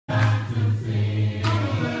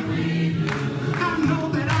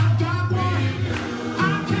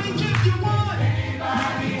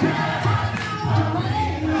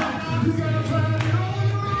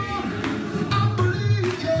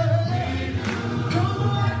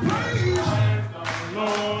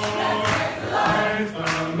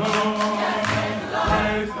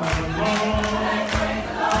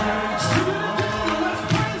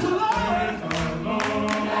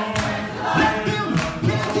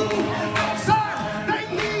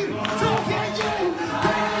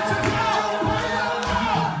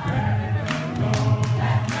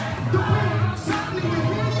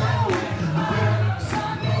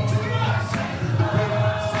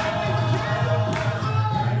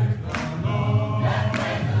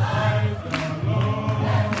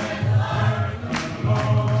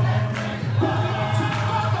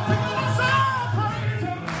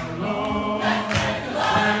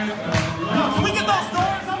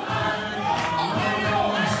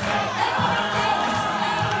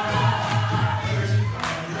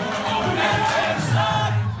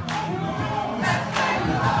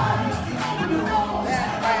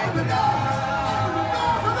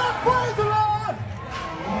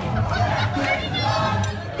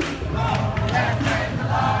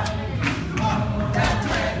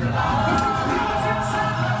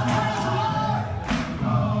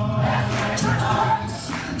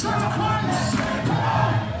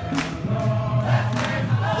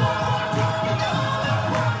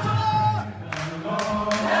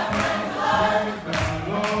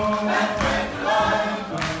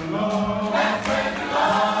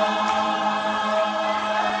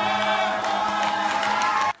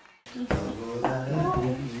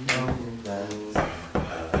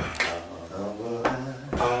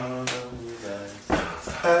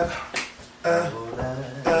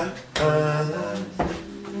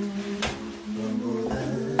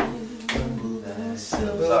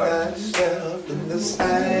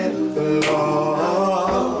sight of the Lord.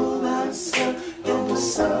 Humble thyself in the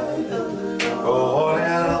sight of the Lord. Oh,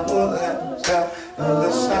 and humble thyself in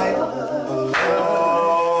the sight of the Lord.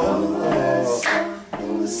 Humble thyself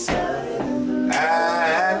in the sight of the Lord.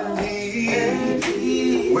 And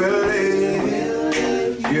he will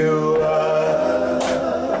lift you up.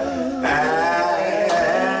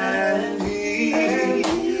 And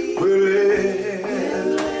he will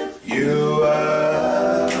lift you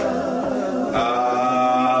up.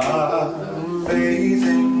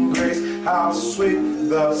 Amazing grace, how sweet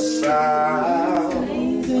the sound.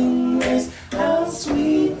 Amazing grace, how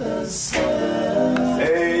sweet the sound.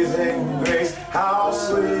 Amazing grace, how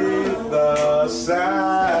sweet the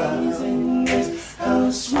sound. Amazing grace, how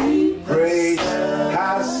sweet grace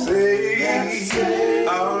has saved a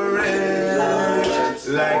wretch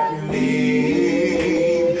like me.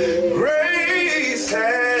 Grace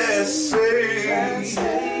has saved a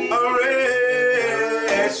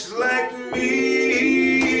wretch like me.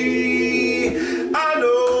 I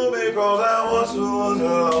know because I once was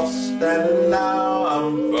lost and now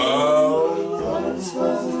I'm found. I once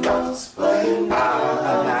was lost, but now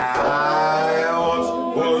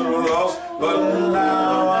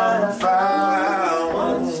I'm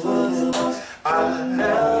found.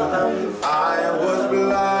 I was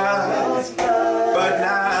blind, but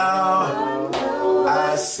now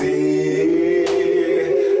I see.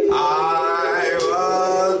 I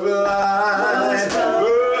was blind,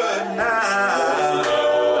 but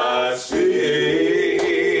now I see.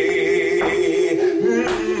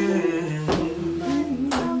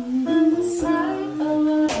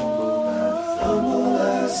 Humble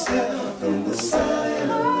thyself in the sight of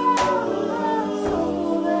the Lord.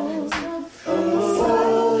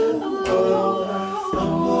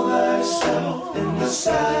 Humble thyself in the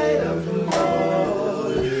sight of the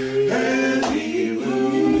Lord, and he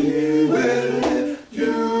will lift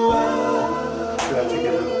you up. Should I take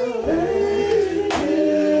it out?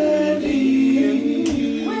 And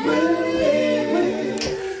he will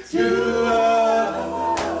lift you up.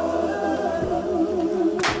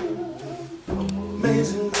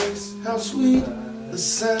 Amazing grace, how sweet the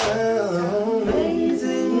sound.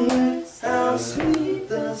 Amazing grace, how sweet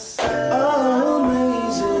the sound.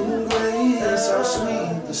 Amazing grace, how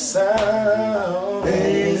sweet the sound.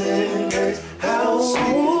 Amazing grace, how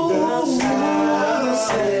sweet the sound.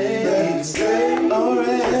 Save a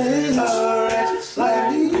wretch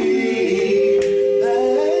like me.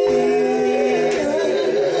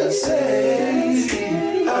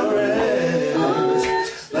 Save a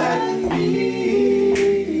wretch like me.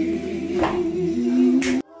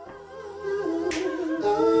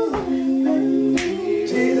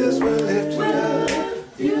 Jesus will lift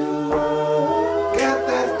you up. Got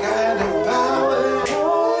that kind of power.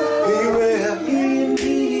 He will. And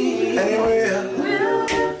he will.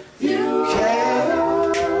 Can.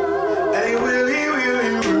 And he will.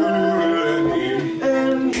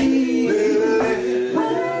 And he will.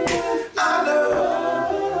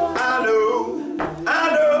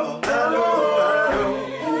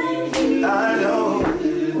 I know.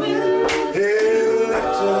 He'll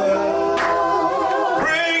lift you up.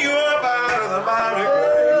 Bring you up out of the miry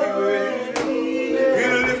grave.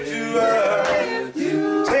 He'll lift you up.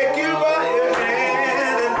 Take you by your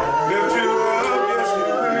hand and lift you up. Yes, he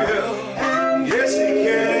will. Yes, he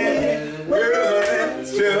can. We'll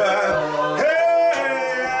lift you up.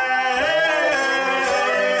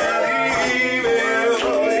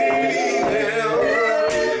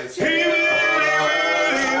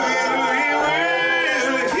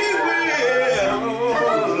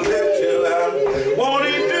 Won't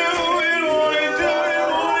he do it? Won't he do it?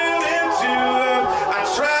 Won't he lift you up? I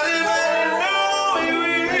tried it, but I know he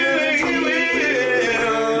will lift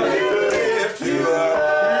you up.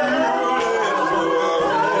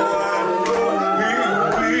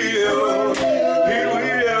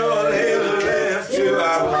 He'll lift you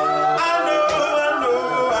up. I know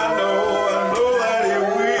that he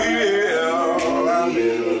will.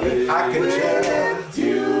 I can tell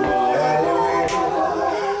you that he will.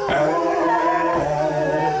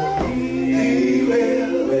 He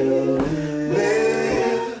will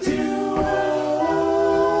lift you up.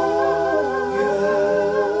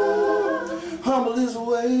 Humble his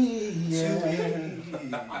way.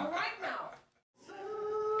 All right now.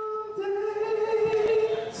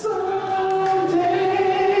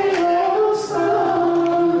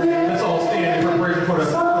 Let's all stand in preparation for the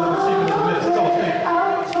receiving of the message.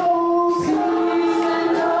 Let's all stand.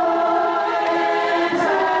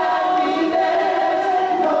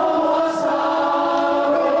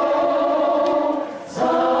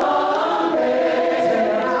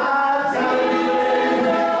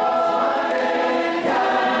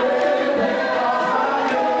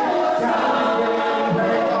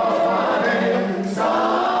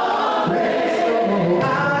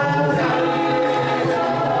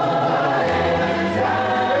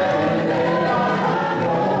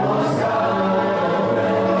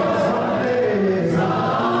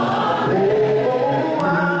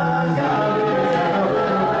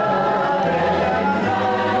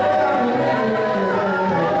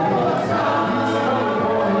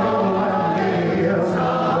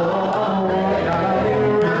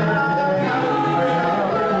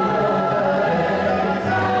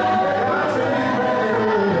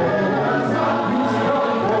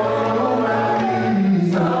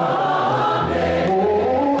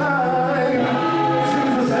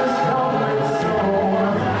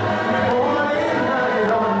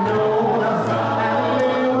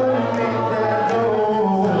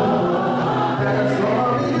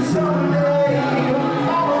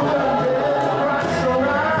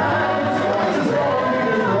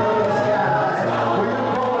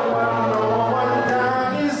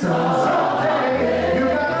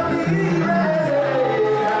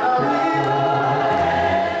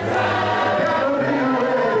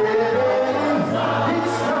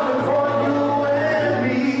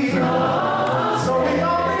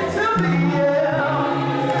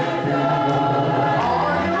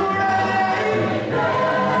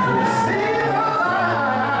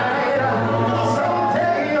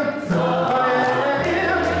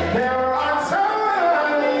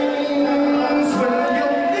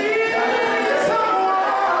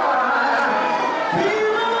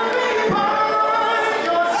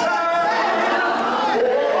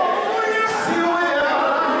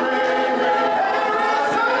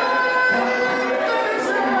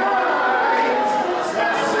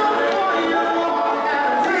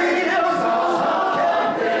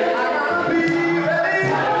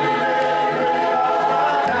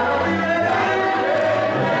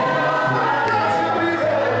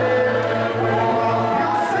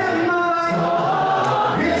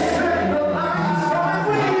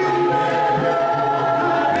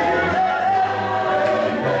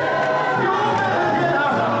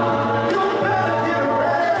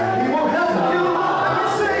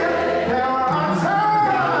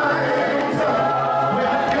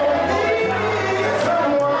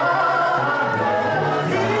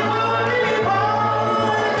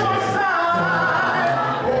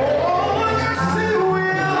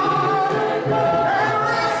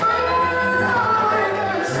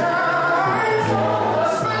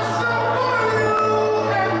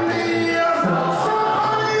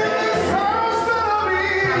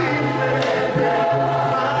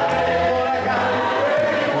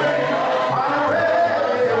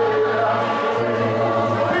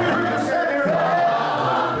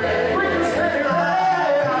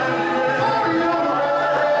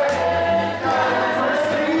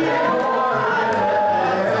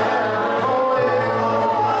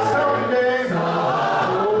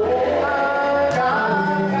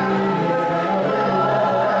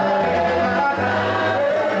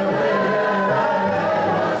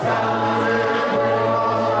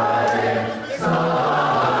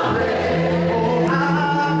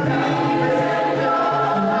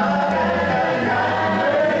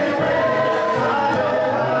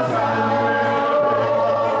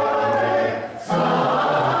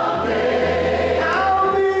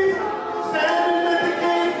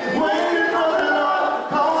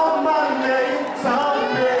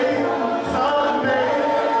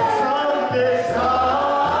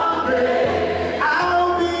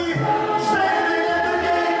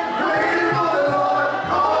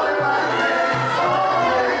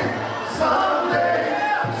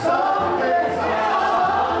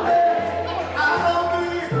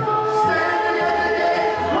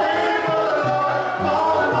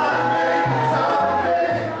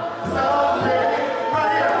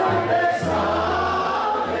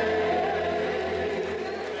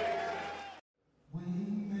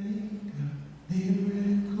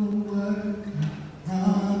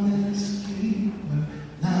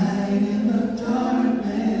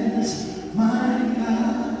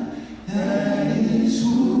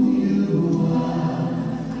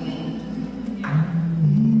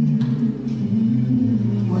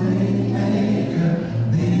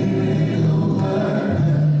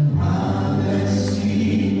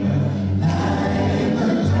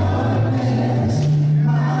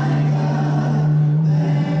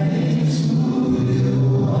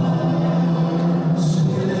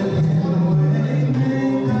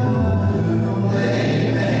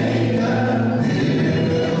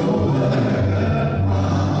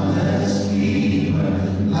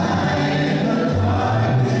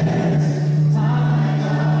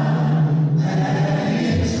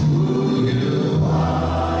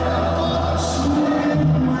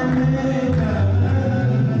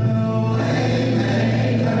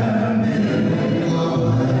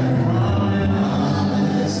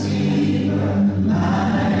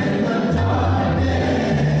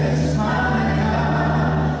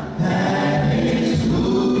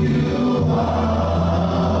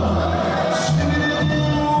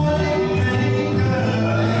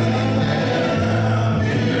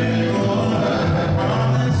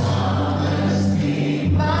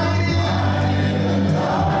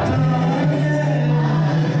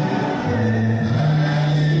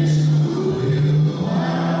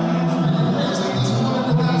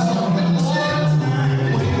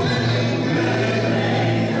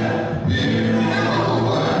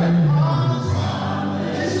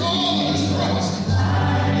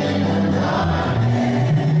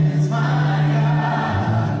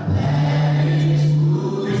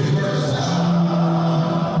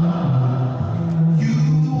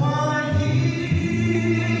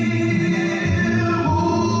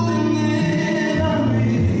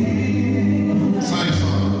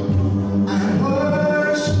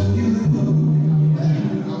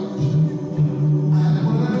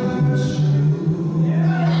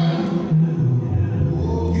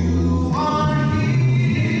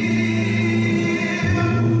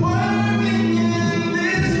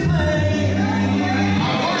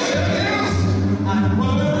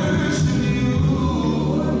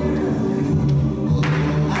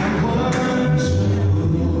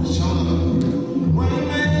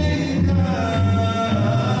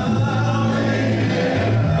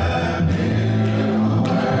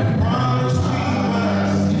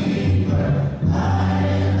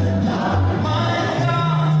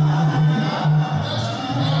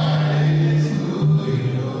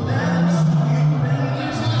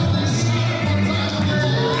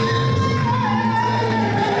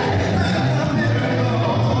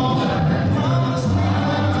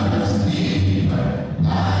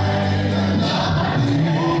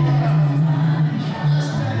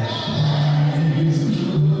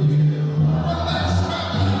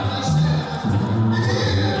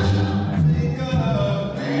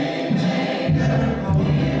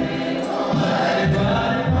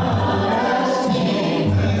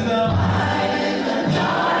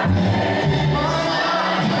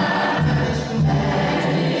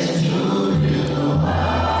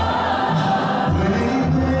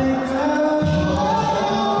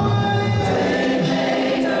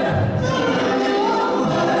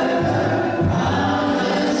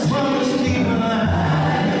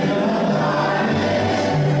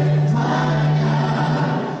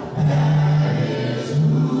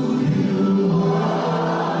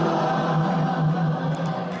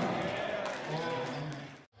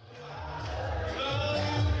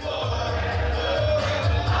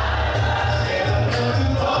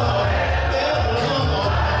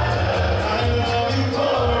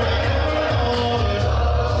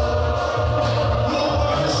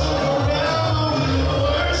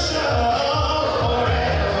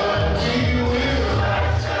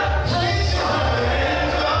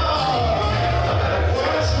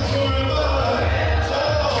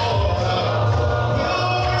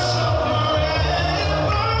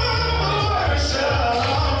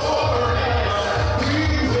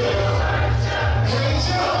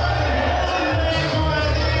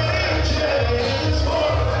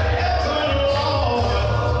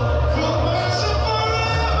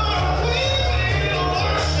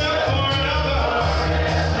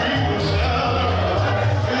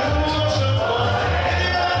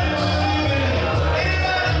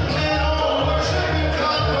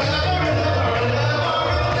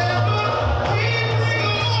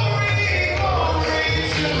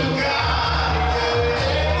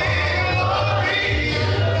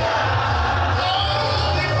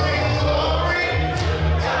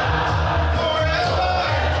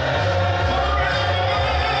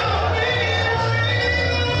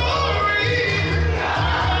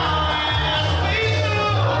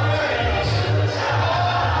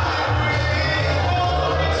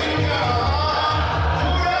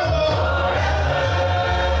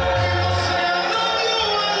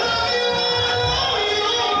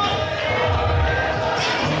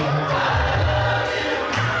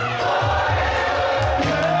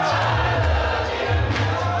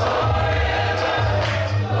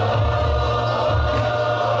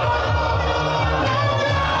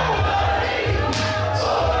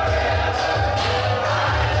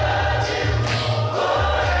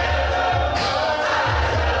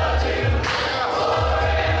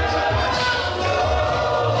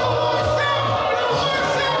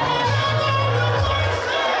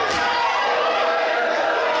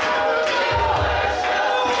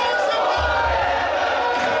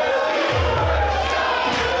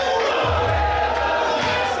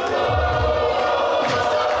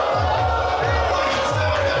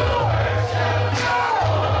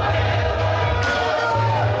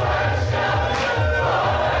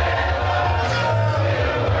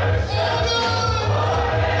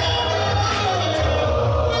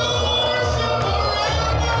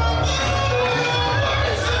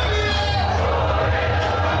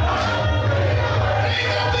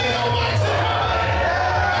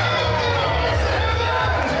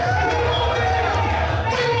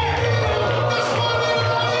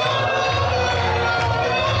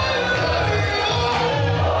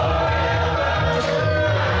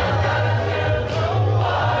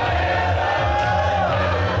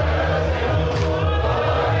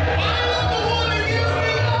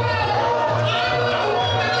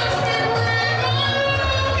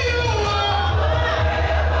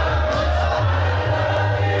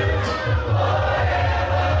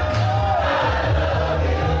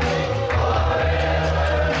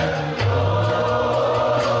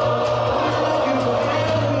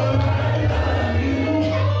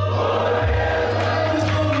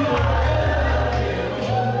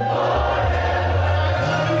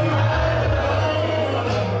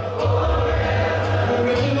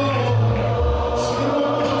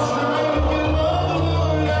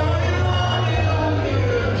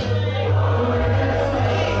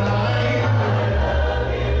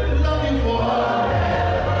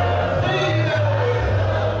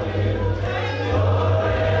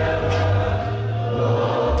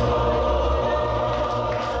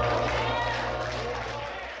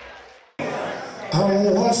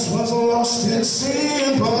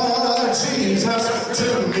 Simple Jesus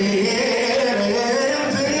to me.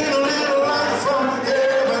 Anything a little light from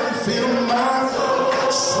heaven, fill my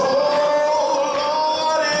soul,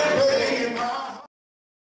 Lord, and play my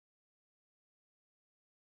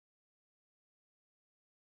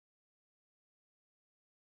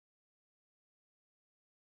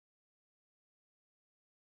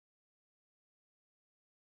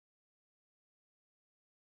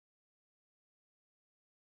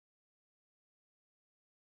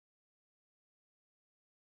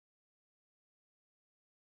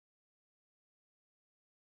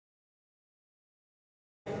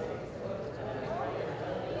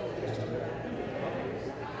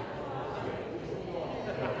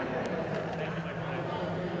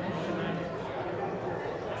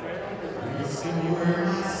Where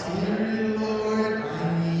my spirit, Lord, I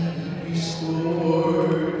need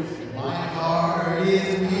restored. My heart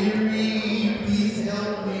is weary, please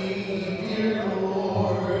help me, dear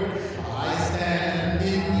Lord. I stand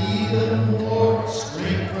in need of more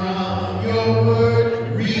strength from your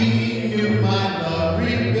word. Renew my love,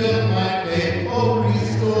 rebuild my faith, oh,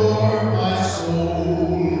 restore my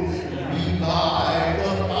soul. Revive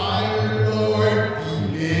the fire, Lord,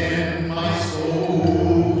 deep in my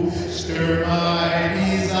soul. Stir my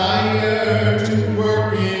desire to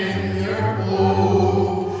work in your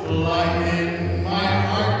fold. Lighten my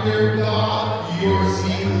heart, dear God, your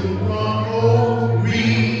zeal from old.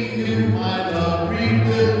 Renew my love,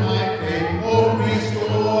 rebuild my faith, oh,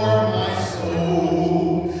 restore my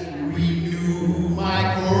soul. Renew my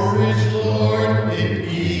courage, Lord, in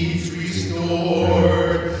peace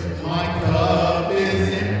restored. My cup is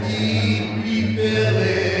empty, refill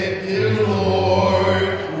it, dear Lord.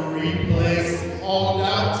 Replace all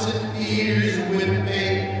doubts and fears with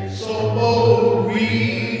faith so bold.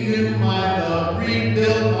 Renew my love,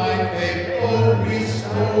 rebuild my faith, oh,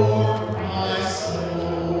 restore my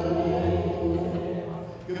soul.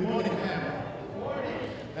 Good morning, family.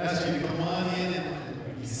 Ask you to come on in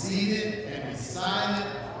and be seated and be silent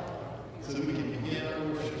so we can begin our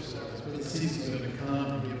worship service. Brother Cece's going to come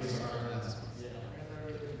and give us our announcements.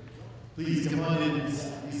 Please come on in and be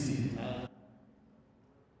seated.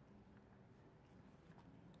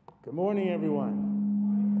 Good morning, everyone.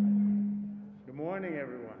 Good morning,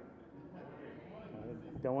 everyone.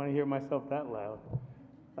 I don't want to hear myself that loud.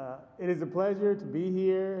 It is a pleasure to be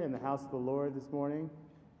here in the house of the Lord this morning.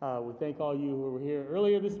 We thank all you who were here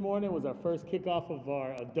earlier this morning. It was our first kickoff of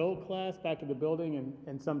our adult class back in the building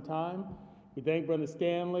in some time. We thank Brother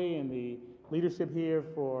Stanley and the leadership here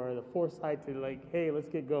for the foresight to hey, let's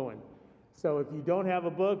get going. So if you don't have a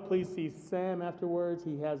book, please see Sam afterwards.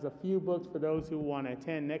 He has a few books for those who want to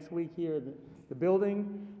attend next week here at the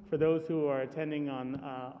building. For those who are attending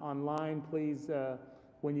online, please,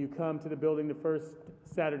 when you come to the building the first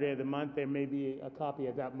Saturday of the month, there may be a copy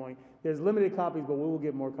at that point. There's limited copies, but we will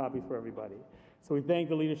get more copies for everybody. So we thank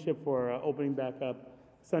the leadership for opening back up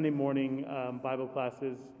Sunday morning Bible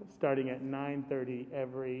classes starting at 9:30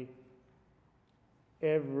 every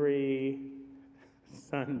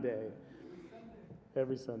Sunday.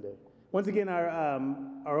 Every Sunday. Once again,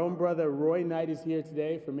 our own brother Roy Knight is here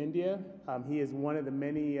today from India. He is one of the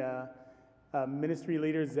many ministry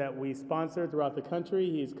leaders that we sponsor throughout the country.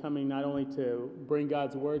 He is coming not only to bring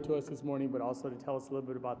God's word to us this morning, but also to tell us a little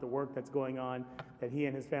bit about the work that's going on that he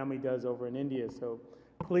and his family does over in India. So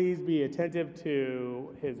please be attentive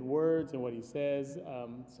to his words and what he says,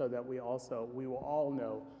 so that we will all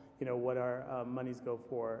know, what our monies go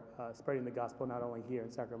for, spreading the gospel not only here in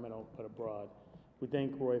Sacramento but abroad. We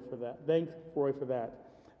thank Roy for that.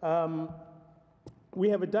 We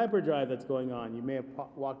have a diaper drive that's going on. You may have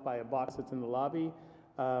walked by a box that's in the lobby.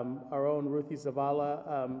 Our own Ruthie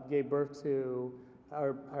Zavala gave birth to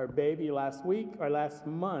our baby last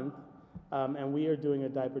month, and we are doing a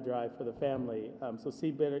diaper drive for the family. So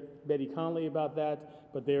see Betty Conley about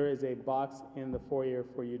that, but there is a box in the foyer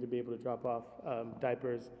for you to be able to drop off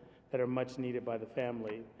diapers that are much needed by the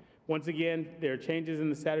family. Once again, there are changes in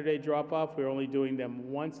the Saturday drop-off. We're only doing them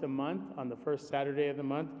once a month on the first Saturday of the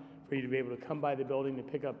month for you to be able to come by the building to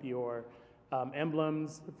pick up your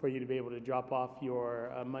emblems, for you to be able to drop off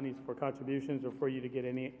your monies for contributions, or for you to get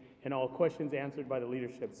any and all questions answered by the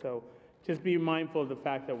leadership. So just be mindful of the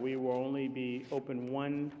fact that we will only be open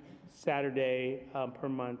one Saturday per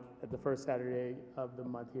month at the first Saturday of the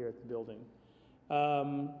month here at the building.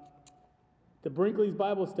 The Brinkley's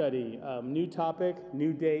Bible Study, new topic,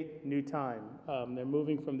 new date, new time. They're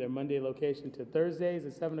moving from their Monday location to Thursdays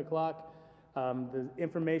at 7 o'clock. The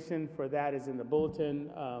information for that is in the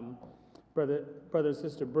bulletin. Brother and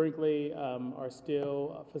Sister Brinkley are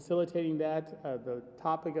still facilitating that. The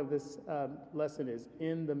topic of this lesson is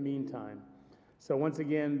in the meantime. So once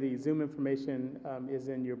again, the Zoom information is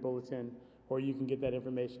in your bulletin, or you can get that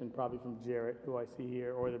information probably from Jarrett, who I see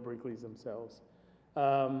here, or the Brinkleys themselves.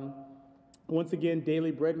 Once again, Daily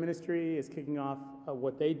Bread Ministry is kicking off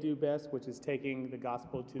what they do best, which is taking the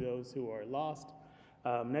gospel to those who are lost.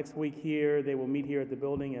 Next week here, they will meet here at the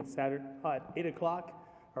building at Saturday at 8 o'clock.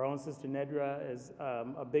 Our own Sister Nedra is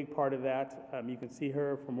a big part of that. You can see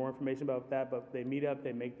her for more information about that, but they meet up,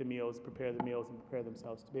 they make the meals, prepare the meals, and prepare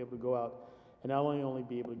themselves to be able to go out and not only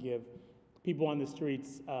be able to give people on the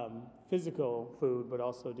streets physical food, but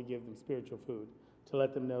also to give them spiritual food, to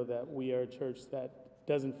let them know that we are a church that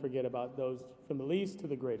doesn't forget about those from the least to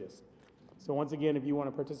the greatest. So once again, if you want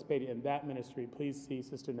to participate in that ministry, please see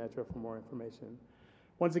Sister Netra for more information.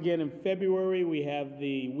 Once again, in February, we have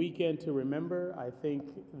the Weekend to Remember. I think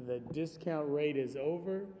the discount rate is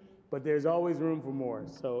over, but there's always room for more.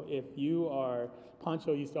 So if you are,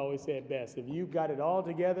 Pancho used to always say it best, if you've got it all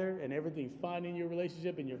together and everything's fine in your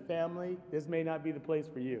relationship and your family, this may not be the place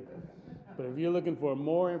for you. But if you're looking for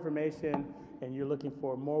more information and you're looking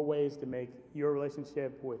for more ways to make your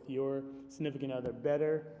relationship with your significant other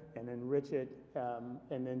better and enrich it,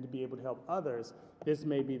 and then to be able to help others, this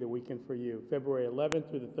may be the weekend for you. February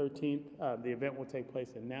 11th through the 13th, the event will take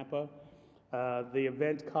place in Napa. The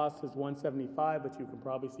event cost is $175, but you can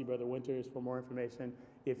probably see Brother Winters for more information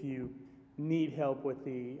if you need help with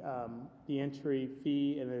the entry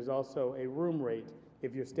fee, and there's also a room rate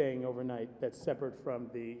if you're staying overnight that's separate from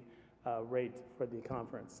the rate for the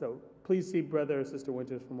conference. So please see Brother or Sister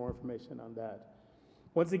Winters for more information on that.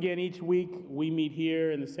 Once again, each week we meet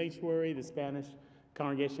here in the sanctuary. The Spanish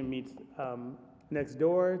congregation meets next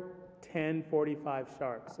door, 10:45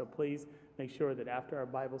 sharp. So please make sure that after our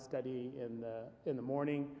Bible study in the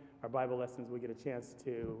morning, our Bible lessons, we get a chance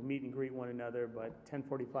to meet and greet one another, but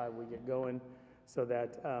 10:45 we get going so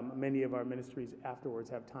that many of our ministries afterwards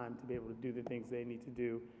have time to be able to do the things they need to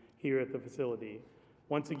do here at the facility.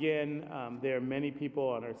 Once again, there are many people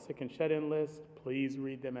on our sick and shut-in list. Please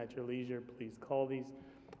read them at your leisure. Please call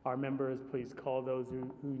our members. Please call those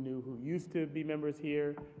who used to be members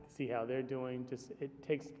here to see how they're doing. It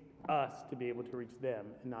takes us to be able to reach them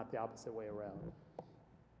and not the opposite way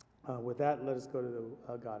around. With that, let us go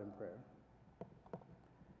to God in prayer.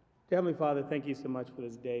 Dear Heavenly Father, thank you so much for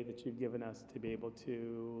this day that you've given us to be able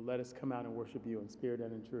to let us come out and worship you in spirit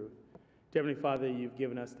and in truth. Dear Heavenly Father, you've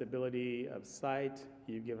given us the ability of sight,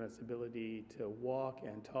 you've given us the ability to walk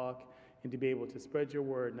and talk, and to be able to spread your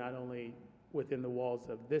word not only within the walls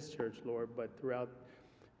of this church, Lord, but throughout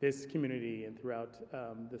this community and throughout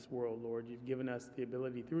this world, Lord. You've given us the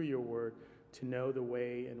ability through your word to know the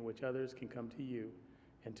way in which others can come to you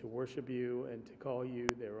and to worship you and to call you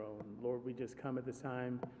their own. Lord, we just come at this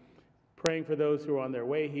time praying for those who are on their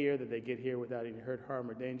way here, that they get here without any hurt, harm,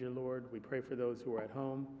 or danger, Lord. We pray for those who are at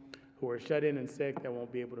home, who are shut in and sick, that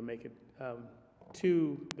won't be able to make it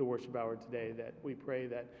to the worship hour today, that we pray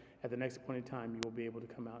that at the next point in time, you will be able to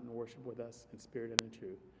come out and worship with us in spirit and in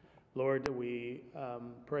truth. Lord, we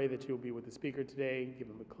pray that you will be with the speaker today, give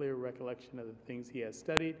him a clear recollection of the things he has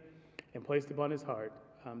studied and placed upon his heart,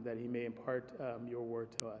 that he may impart your word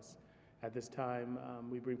to us. At this time,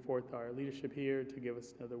 we bring forth our leadership here to give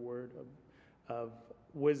us another word of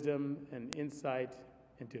wisdom and insight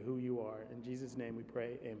into who you are. In Jesus' name we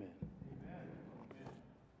pray, amen.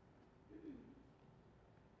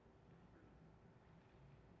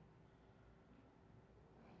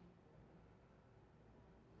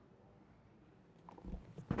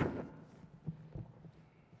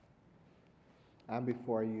 I'm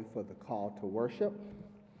before you for the call to worship.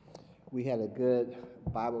 We had a good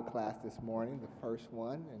Bible class this morning, the first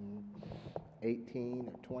one in 18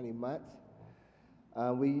 or 20 months.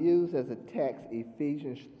 We use as a text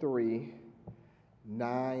Ephesians 3,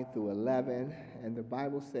 9 through 11, and the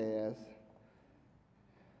Bible says,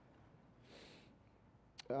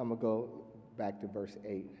 I'm going to go back to verse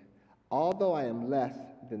 8. Although I am less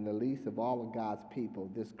than the least of all of God's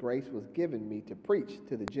people, this grace was given me to preach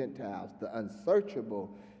to the Gentiles the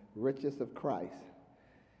unsearchable riches of Christ,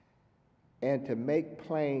 and to make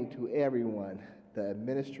plain to everyone the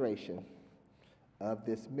administration of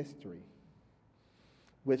this mystery,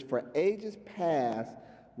 which for ages past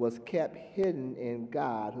was kept hidden in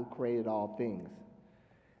God who created all things.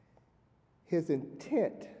 His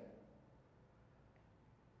intent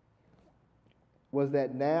was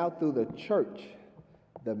that now through the church,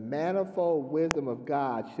 the manifold wisdom of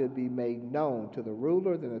God should be made known to the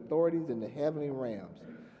rulers and authorities in the heavenly realms,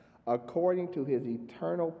 according to his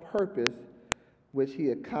eternal purpose, which he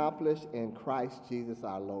accomplished in Christ Jesus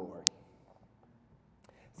our Lord.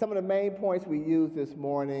 Some of the main points we used this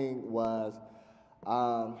morning was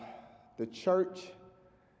the church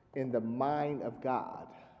in the mind of God.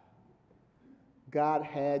 God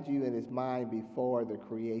had you in his mind before the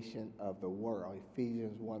creation of the world,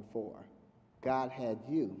 Ephesians 1:4. God had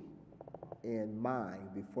you in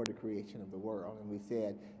mind before the creation of the world. And we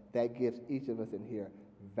said that gives each of us in here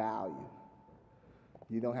value.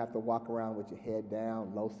 You don't have to walk around with your head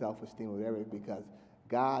down, low self-esteem, whatever, because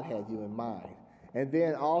God had you in mind. And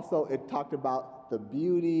then also it talked about the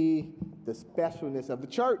beauty, the specialness of the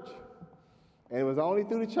church. And it was only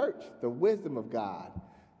through the church, the wisdom of God,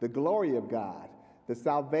 the glory of God, the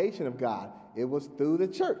salvation of God. It was through the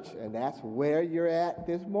church, and that's where you're at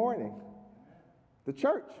this morning. The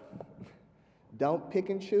church. Don't pick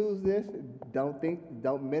and choose this.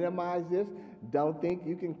 Don't minimize this. Don't think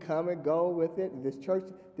you can come and go with it. This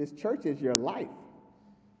church is your life.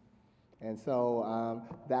 And so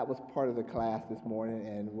that was part of the class this morning.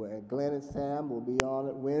 And Glenn and Sam will be on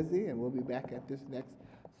it Wednesday, and we'll be back at this next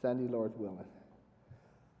Sunday, Lord's willing.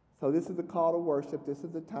 So this is the call to worship. This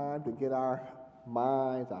is the time to get our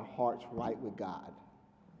minds, our hearts right with God.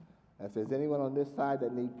 If there's anyone on this side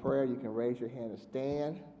that needs prayer, you can raise your hand and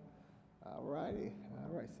stand. All righty.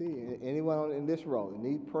 All right. See, anyone in this row that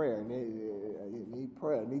need prayer, need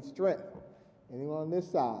prayer, need strength. Anyone on this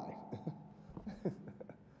side?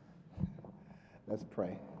 Let's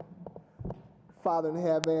pray. Father in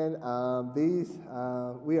heaven,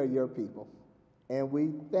 we are your people, and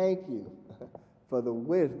we thank you for the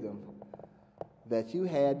wisdom that you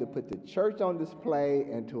had to put the church on display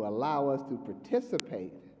and to allow us to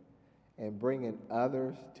participate in bringing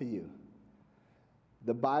others to you.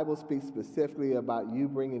 The Bible speaks specifically about you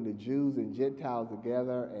bringing the Jews and Gentiles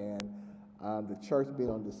together, and the church being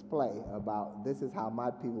on display about this is how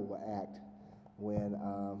my people will act when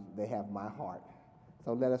they have my heart.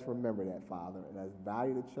 So let us remember that, Father. Let us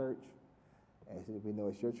value the church, as we know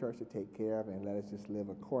it's your church to take care of, and let us just live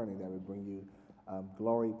accordingly that we bring you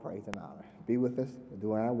glory, praise, and honor. Be with us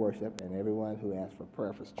during our worship, and everyone who asks for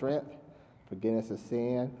prayer for strength, forgiveness of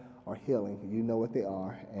sin, or healing, you know what they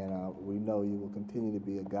are, and we know you will continue to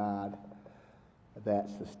be a God that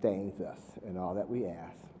sustains us in all that we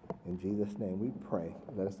ask. In Jesus' name we pray.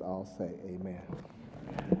 Let us all say amen.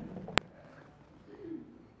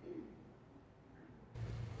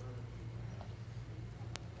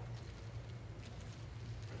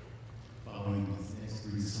 Following these next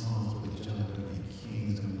three songs, Brother John W.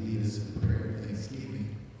 King is going to lead us in prayer of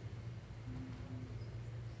thanksgiving.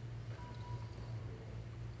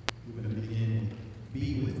 We're going to begin with Be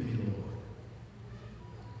With Me, Lord.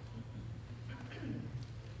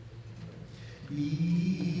 Be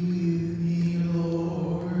with me,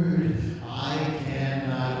 Lord. I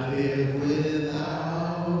cannot live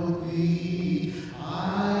without thee. I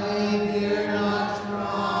dare not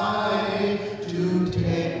try to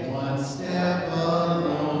take one step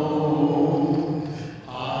alone.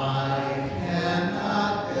 I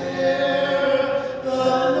cannot bear the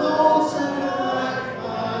lonesome life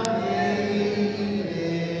unaided.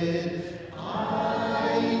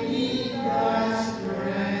 I need thy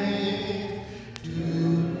strength to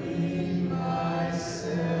bring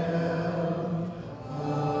myself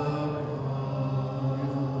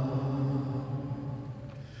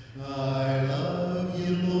I love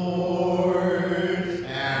you, Lord,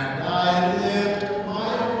 and I lift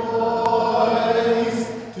my voice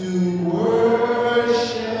to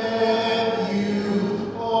worship you.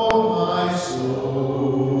 Oh, my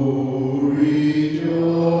soul,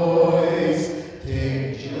 rejoice.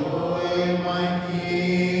 Take joy, my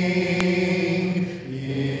King,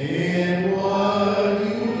 in what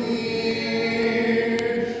you hear.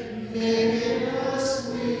 Make it a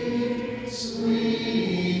sweet,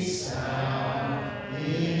 sweet sound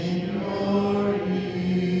in your ear.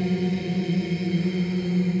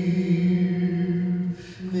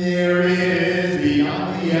 There is beyond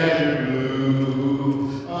the azure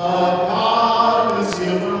blue a God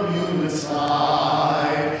concealed from human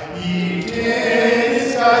sight. He did his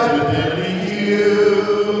skies with heavenly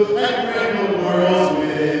hue and framed the worlds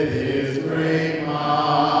with his great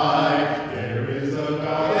might. There is a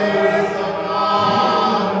God, there is a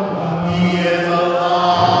God. He is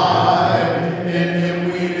alive. In him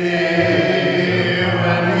we live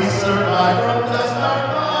and we survive from dust our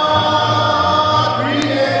God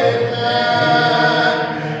created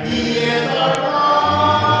man. He is our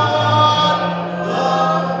God, the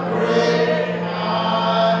great I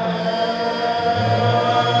am.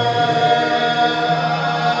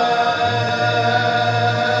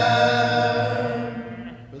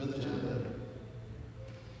 Brother John.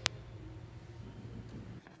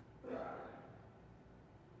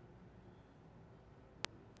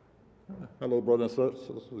 Hello, brothers and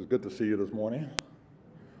sisters. It's good to see you this morning.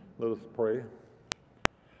 Let us pray.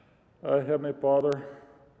 Heavenly Father,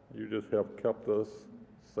 you just have kept us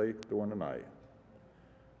safe during the night.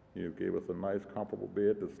 You gave us a nice, comfortable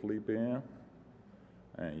bed to sleep in,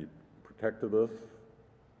 and you protected us,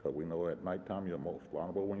 because we know at nighttime you're most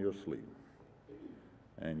vulnerable when you're asleep.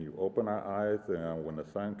 And you opened our eyes, and when the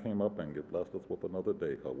sun came up, and you blessed us with another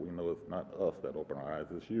day, because we know it's not us that open our eyes,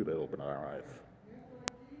 it's you that open our eyes.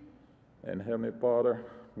 And Heavenly Father,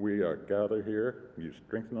 we are gathered here. You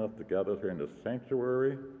strengthen us to gather here in the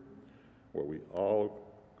sanctuary, where we all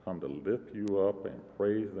come to lift you up and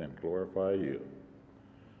praise and glorify you.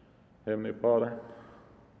 Heavenly Father,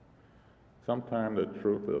 sometimes the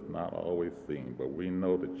truth is not always seen, but we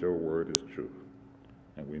know that your word is truth.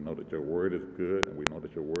 And we know that your word is good, and we know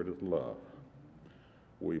that your word is love.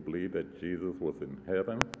 We believe that Jesus was in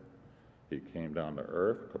heaven. He came down to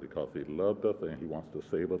earth because he loved us and he wants to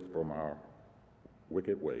save us from our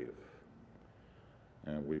wicked ways.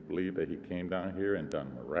 And we believe that he came down here and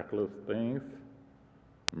done miraculous things,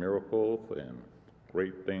 miracles, and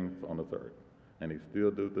great things on this earth. And he still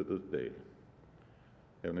does to this day.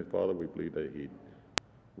 Heavenly Father, we believe that he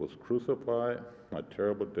was crucified a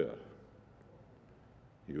terrible death.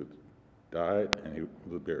 He died and he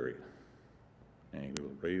was buried. And he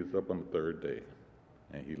was raised up on the third day.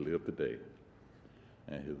 And he lived today.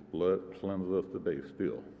 And his blood cleanses us today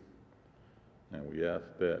still. And we ask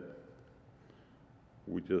that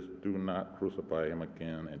we just do not crucify him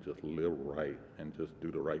again and just live right and just do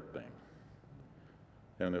the right thing.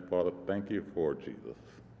 Heavenly Father, thank you for Jesus.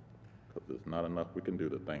 Because there's not enough we can do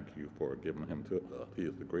to thank you for giving him to us. He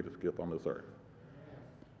is the greatest gift on this earth.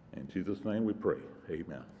 In Jesus' name we pray.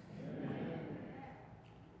 Amen.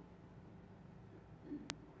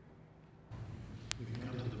 We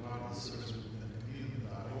come to the part of the service with the communion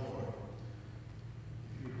of our Lord.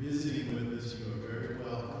 If you're visiting with us, you are very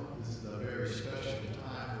welcome. This is a very special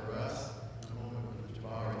time for us. A moment when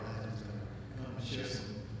Jabari is going to come and share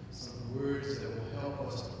some words that will help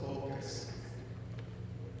us to focus.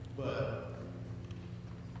 But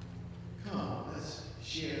come, let's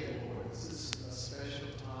share the Lord. This is a special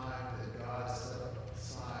time that God set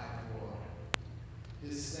aside for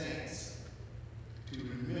his saints to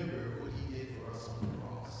remember what he did for us on the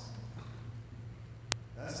cross.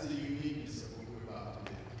 That's the uniqueness of what we're about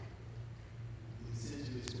to do.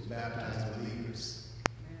 Essentially, it's for baptized believers.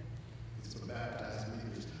 It's for baptized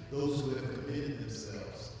believers, those who have committed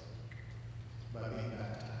themselves by being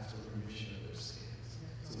baptized for the remission of their sins.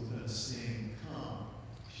 So we're going to sing, come,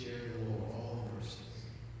 share the Lord, all the verses.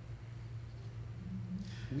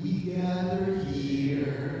 We gather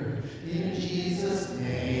here in Jesus'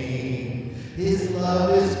 name. His love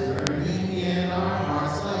is burning in our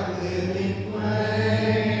hearts like living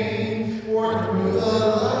flame. For through the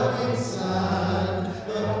loving Son,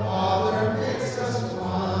 the Father makes us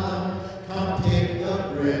one. Come take the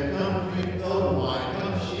bread, come drink the wine,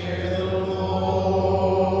 come share the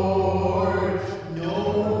Lord. No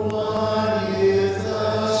one is a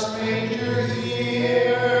stranger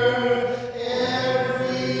here.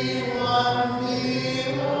 Everyone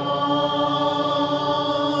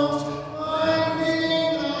belongs.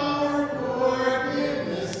 Finding our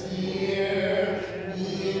forgiveness here, we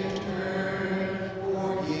in turn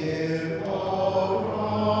forgive all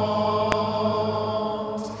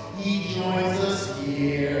wrongs. He joins us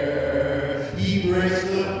here. He breaks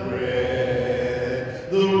the bread.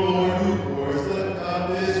 The Lord who pours the cup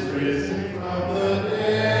is risen from the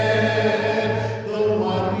dead. The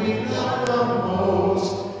one we love the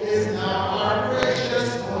most is now our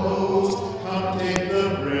precious host. Come take the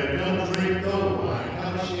bread, come drink the wine,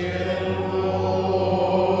 come share the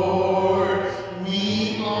Lord.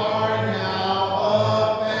 We are now a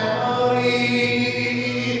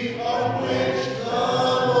family of which the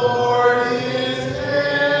Lord is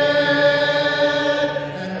head.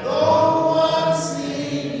 And though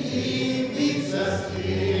unseen, he meets us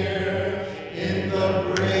here in the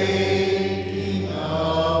breaking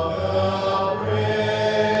of the bread.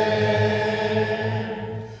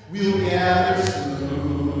 We'll gather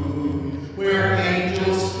soon where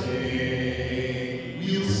angels sing.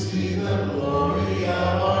 We'll see the glory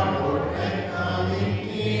of our Lord and coming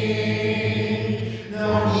King.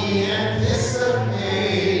 Now we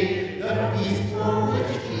anticipate the feast for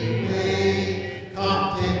which we wait. Come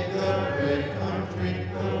take the bread, come drink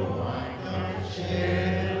the wine, come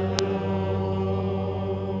share the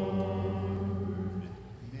Lord.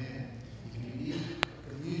 Amen. If you need a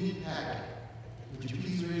communion packet, would you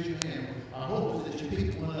please raise your hand? Our hope is that you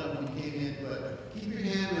picked one up when you came in, but keep your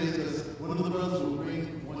hand raised because one of the brothers will bring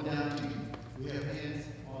one down to you. We have hands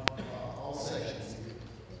on all sections here.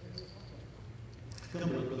 Come,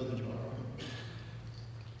 brother Jabbar.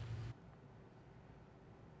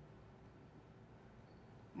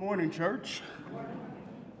 morning, church.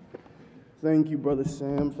 Thank you, Brother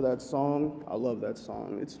Sam, for that song. I love that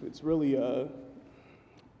song. It's really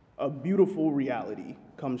a beautiful reality,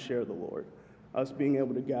 come share the Lord. Us being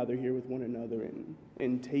able to gather here with one another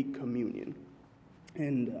and take communion.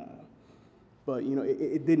 But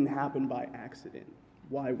it didn't happen by accident.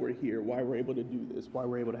 Why we're here, why we're able to do this, why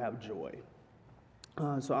we're able to have joy.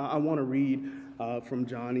 So I want to read from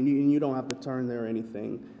John, and you don't have to turn there or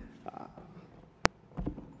anything.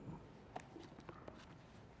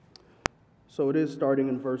 So it is starting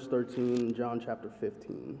in verse 13 in John chapter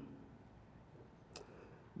 15.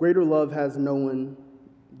 Greater love has no one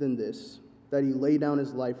than this, that he lay down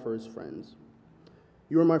his life for his friends.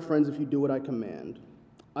 You are my friends if you do what I command.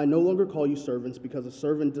 I no longer call you servants, because a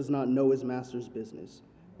servant does not know his master's business.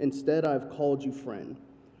 Instead, I have called you friend.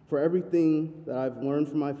 For everything that I've learned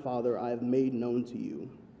from my Father, I have made known to you.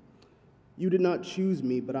 You did not choose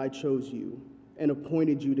me, but I chose you, and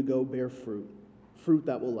appointed you to go bear fruit, fruit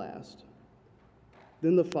that will last.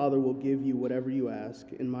 Then the Father will give you whatever you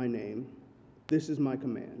ask in my name. This is my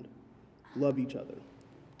command. Love each other.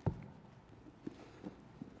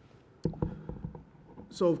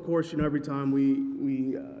 So of course, every time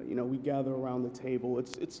we gather around the table,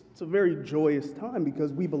 it's a very joyous time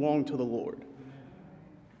because we belong to the Lord.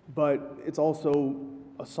 But it's also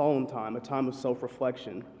a solemn time, a time of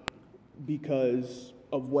self-reflection because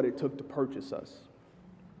of what it took to purchase us.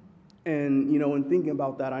 And, in thinking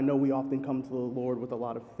about that, I know we often come to the Lord with a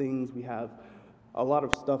lot of things. We have a lot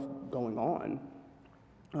of stuff going on.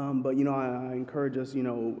 But, I encourage us,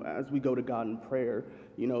 as we go to God in prayer,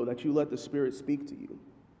 that you let the Spirit speak to you.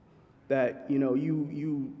 That,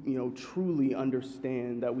 you truly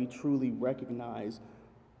understand, that we truly recognize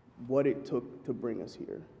what it took to bring us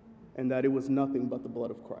here. And that it was nothing but the blood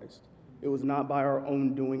of Christ. It was not by our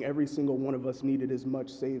own doing. Every single one of us needed as much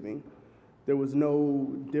saving. There was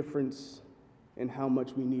no difference in how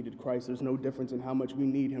much we needed Christ. There's no difference in how much we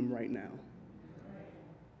need him right now.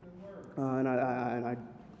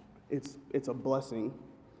 It's a blessing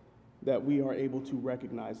that we are able to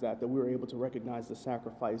recognize that we were able to recognize the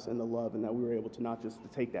sacrifice and the love, and that we were able to not just to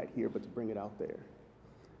take that here, but to bring it out there.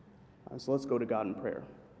 So let's go to God in prayer.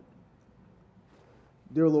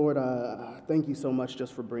 Dear Lord, thank you so much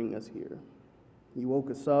just for bringing us here. You woke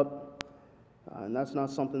us up, and that's not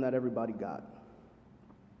something that everybody got.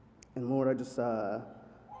 And Lord,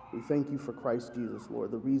 we thank you for Christ Jesus,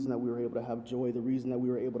 Lord, the reason that we were able to have joy, the reason that we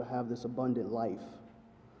were able to have this abundant life.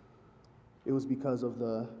 It was because of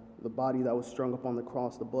the body that was strung up on the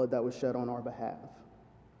cross, the blood that was shed on our behalf.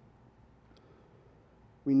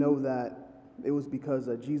 We know that it was because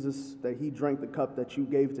that Jesus, that he drank the cup that you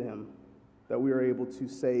gave to him, that we are able to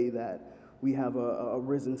say that we have a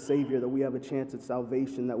risen Savior, that we have a chance at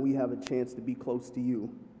salvation, that we have a chance to be close to you.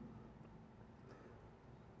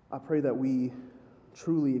 I pray that we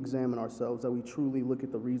truly examine ourselves, that we truly look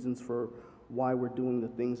at the reasons for why we're doing the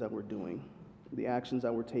things that we're doing, the actions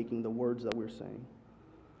that we're taking, the words that we're saying.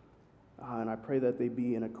 And I pray that they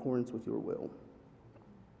be in accordance with your will.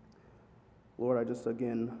 Lord, I just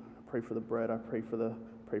again pray for the bread, I pray for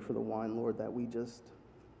the wine, Lord, that we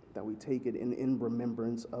take it in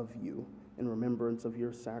remembrance of you, in remembrance of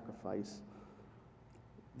your sacrifice.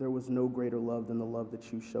 There was no greater love than the love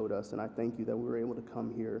that you showed us, and I thank you that we were able to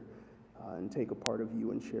come here and take a part of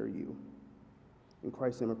you and share you. In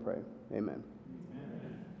Christ's name I pray, amen.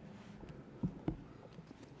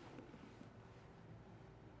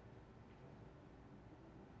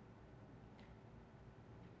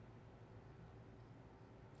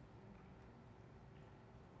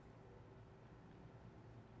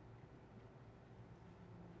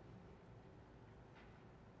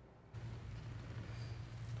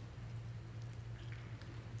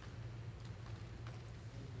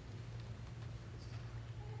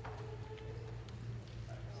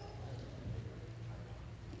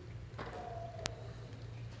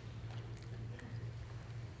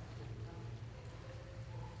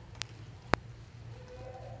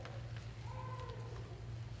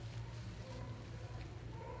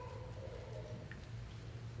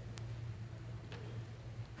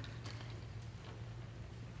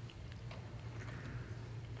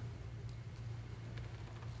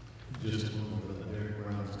 Just a moment, Brother Derek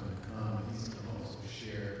Brown is going to come, and he's going to also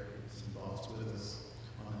share some thoughts with us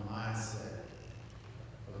on the mindset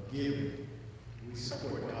of giving. We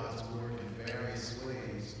support God's work in various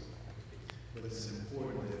ways, but it's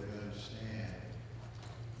important that we understand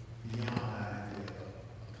beyond that idea of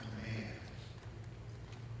a command,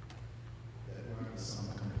 that we're under some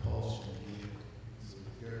compulsion to give. So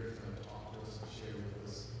Derek is going to talk to us and share with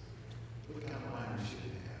us what kind of mind we should have.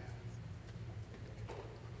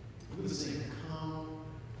 We're going to sing, "Come,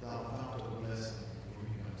 Thou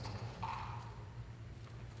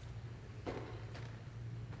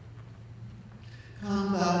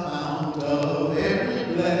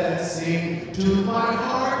to my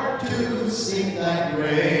heart to sing thy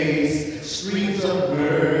grace. Streams of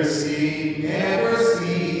mercy never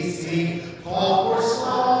ceasing, call for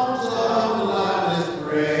songs of loudest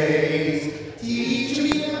praise. Teach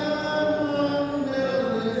me a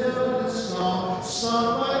melody song,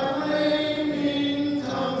 sung by flaming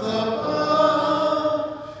tongues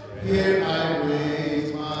above. Here I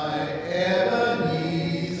raise my Ebenezer,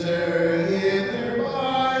 hither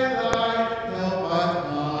by thy help I've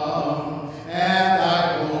come, and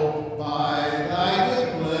I hope by thy good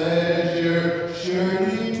pleasure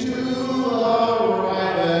surely to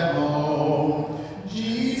arrive at home.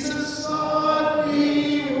 Jesus sought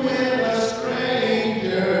me when a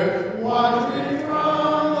stranger, wandering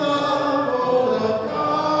from the fold of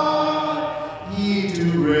God. He to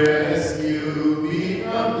rescue me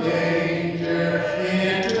from danger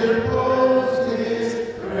interposed his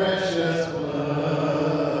precious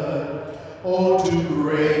blood. Oh, to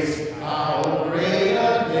grace, how great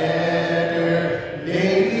a debtor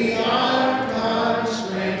daily I'm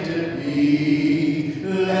constrained to be.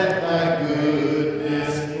 Let thy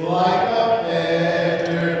goodness, like a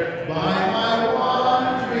fetter, bind my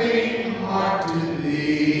wandering heart to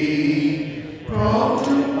thee. Prone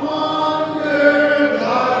to wander,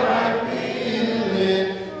 God, I feel it.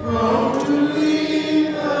 Prone to leave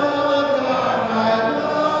the God I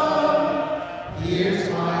love. Here's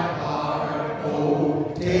my heart,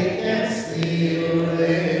 oh, take and seal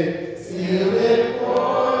it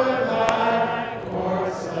for thy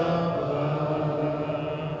courts above.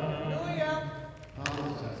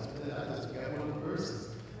 Apologize for that. I just forgot one of the verses.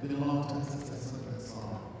 Been a long time since I sung that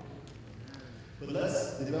song. But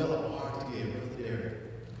let's develop a heart to give. Brother Derek.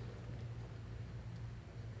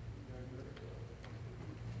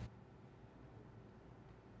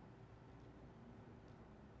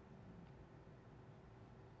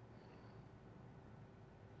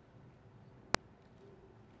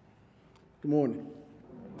 Good morning.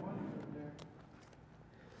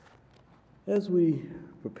 As we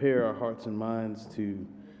prepare our hearts and minds to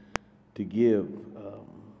give,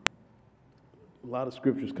 a lot of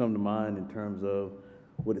scriptures come to mind in terms of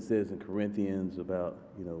what it says in Corinthians about,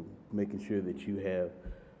 making sure that you have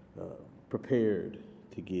prepared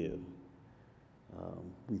to give.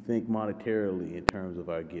 We think monetarily in terms of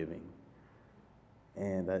our giving.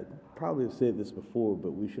 And I probably have said this before,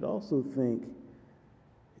 but we should also think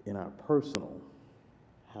in our personal,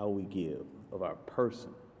 how we give, of our person.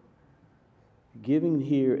 Giving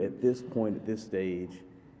here at this point, at this stage,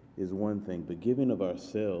 is one thing, but giving of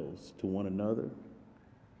ourselves to one another,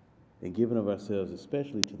 and giving of ourselves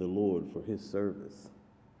especially to the Lord for his service,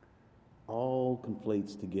 all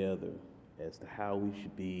conflates together as to how we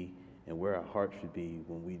should be and where our heart should be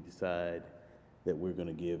when we decide that we're going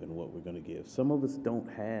to give and what we're going to give. Some of us don't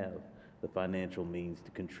have the financial means to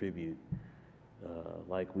contribute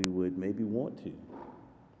like we would maybe want to.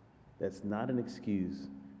 That's not an excuse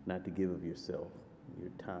not to give of yourself, your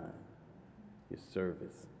time, your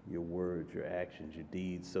service, your words, your actions, your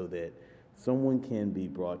deeds, so that someone can be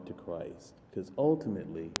brought to Christ. Because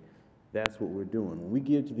ultimately, that's what we're doing. When we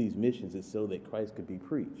give to these missions, it's so that Christ could be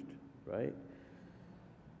preached, right?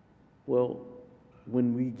 Well,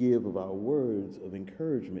 when we give of our words of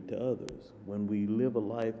encouragement to others, when we live a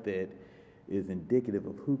life that is indicative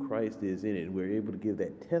of who Christ is in it, and we're able to give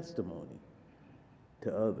that testimony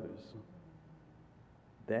to others,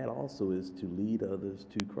 that also is to lead others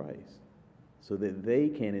to Christ, so that they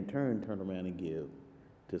can in turn turn around and give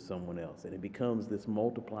to someone else. And it becomes this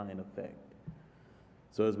multiplying effect.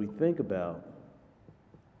 So as we think about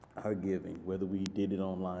our giving, whether we did it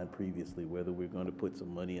online previously, whether we're going to put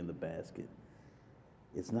some money in the basket,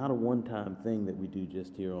 it's not a one-time thing that we do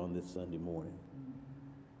just here on this Sunday morning.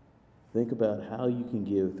 Think about how you can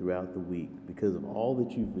give throughout the week because of all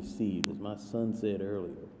that you've received. As my son said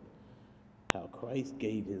earlier, how Christ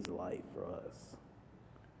gave his life for us.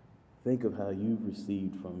 Think of how you've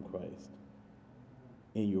received from Christ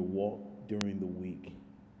in your walk during the week,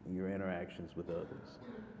 in your interactions with others,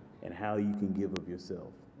 and how you can give of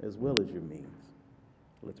yourself as well as your means.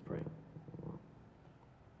 Let's pray.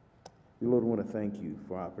 Lord, I want to thank you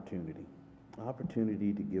for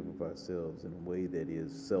opportunity to give of ourselves in a way that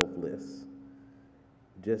is selfless,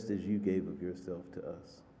 just as you gave of yourself to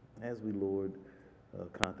us. As we, Lord,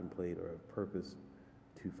 contemplate or have purpose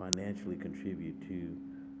to financially contribute to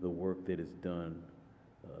the work that is done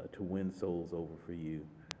to win souls over for you,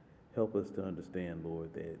 help us to understand,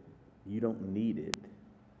 Lord, that you don't need it.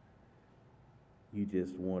 You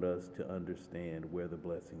just want us to understand where the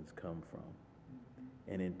blessings come from,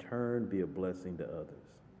 and in turn be a blessing to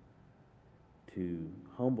others, to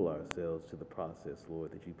humble ourselves to the process,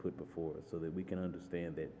 Lord, that you put before us, so that we can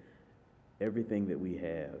understand that Everything that we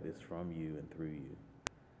have is from you and through you.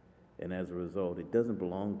 And as a result, it doesn't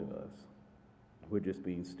belong to us. We're just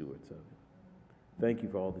being stewards of it. Thank you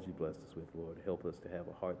for all that you blessed us with, Lord. Help us to have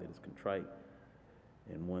a heart that is contrite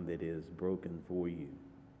and one that is broken for you.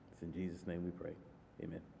 It's in Jesus' name we pray.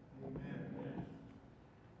 Amen. Amen.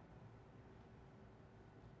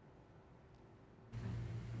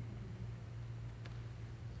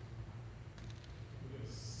 We're going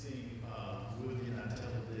to sing Will You Not Tell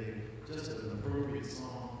Today, just an appropriate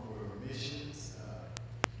song for missions.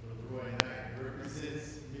 Brother Roy Knight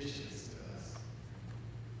represents missions to us.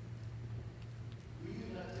 Will you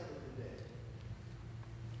not tell it today?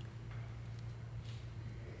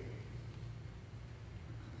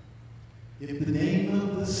 If the name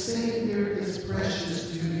of the Savior is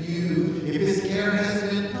precious to you, if his care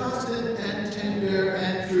has been constant and tender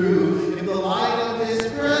and true, if the light of his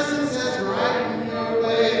presence has brightened your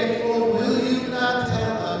way, oh, will you not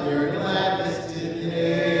tell of your gladness today?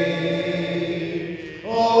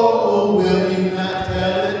 Oh, will you not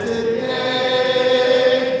tell it today?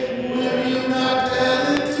 Will you not tell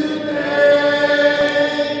it today?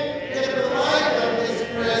 If the light of his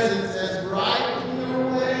presence has brightened your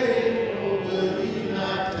way, oh, will you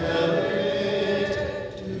not tell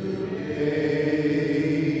it today?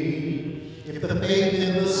 If the faith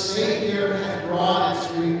in the Savior has brought its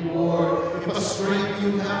reward, if the strength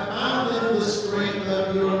you have found in the strength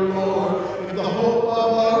of your Lord, if the hope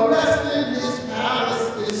of a rest in his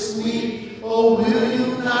palace is sweet, oh, will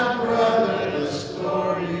you not, brother, the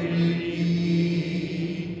story repeat?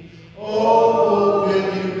 Oh, will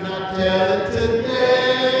you not tell it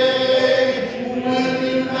today? Will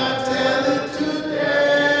you not tell it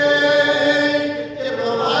today? If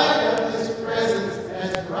the light of his presence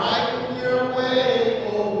has brightened your way,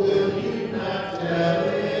 oh, will you not tell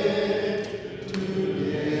it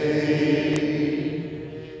today?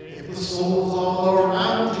 If the souls all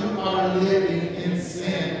around you are living in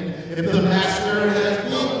sin, if the Master has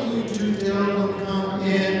booked you to tell them come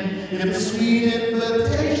in, if the sweet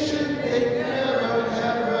invitation they never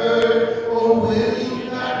have heard, oh, will you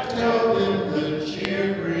not tell them the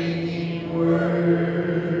cheer-bringing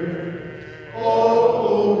word?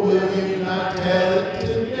 Oh, will you not tell it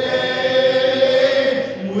today?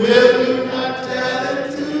 Will you not tell it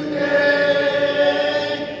today?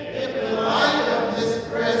 If the light of his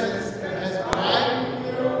presence has brightened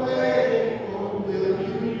your way, oh, will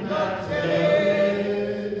you not tell it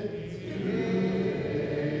today?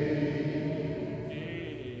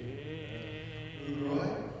 Roy?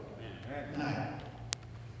 Night.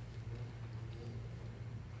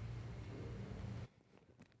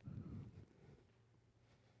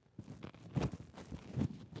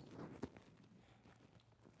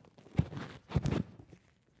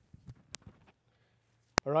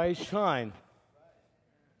 Arise, shine.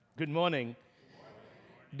 Good morning.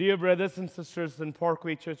 Dear brothers and sisters in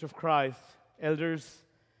Parkway Church of Christ, elders,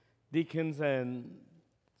 deacons, and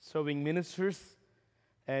serving ministers,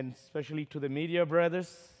 and especially to the media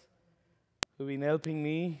brothers who've been helping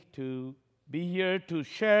me to be here to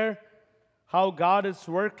share how God is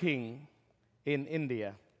working in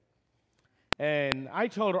India. And I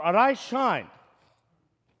told her, arise, shine.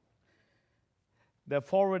 The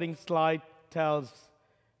forwarding slide tells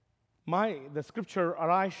the scripture,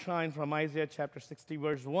 arise, shine, from Isaiah chapter 60,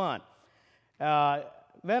 verse 1.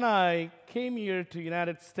 When I came here to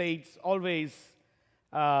United States, always,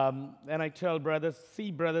 and I tell brothers,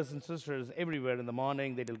 see brothers and sisters everywhere in the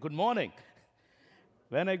morning, they tell, good morning.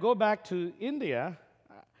 When I go back to India,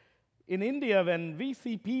 in India, when we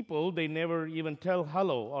see people, they never even tell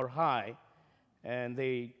hello or hi. And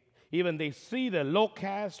they see the low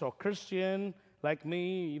caste or Christian like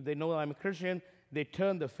me, if they know I'm a Christian, they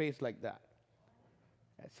turn their face like that.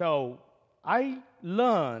 So I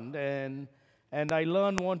learned, and I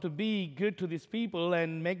learned want to be good to these people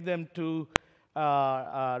and make them to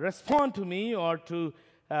respond to me, or to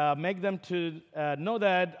make them to know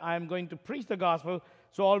that I'm going to preach the gospel.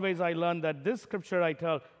 So always I learn that this scripture I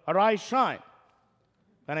tell, arise, shine.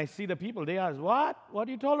 When I see the people, they ask, what? What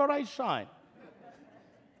do you tell arise, shine?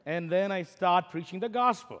 And then I start preaching the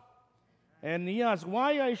gospel. And he asked,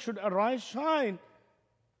 why I should arise, shine?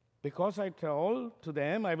 Because I tell to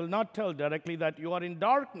them, I will not tell directly that you are in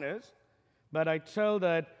darkness, but I tell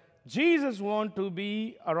that Jesus wants to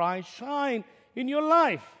be arise, shine in your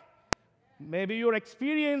life. Maybe you're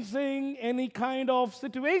experiencing any kind of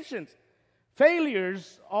situations,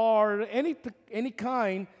 failures, or any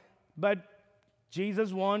kind, but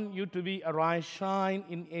Jesus wants you to be arise, shine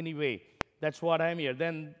in any way. That's what I'm here.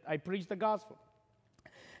 Then I preach the gospel.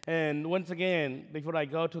 And once again, before I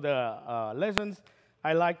go to the lessons,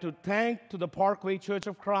 I like to thank to the Parkway Church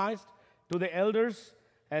of Christ to the elders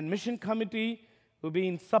and mission committee who've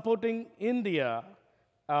been supporting India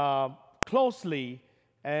closely.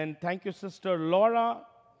 And thank you, Sister Laura.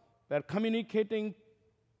 We're communicating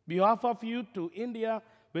behalf of you to India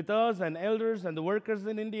with us and elders and the workers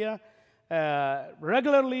in India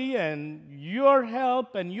regularly, and your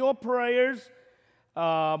help and your prayers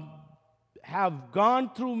have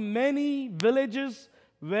gone through many villages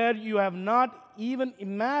where you have not even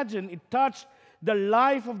imagined. It touched the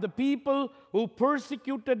life of the people who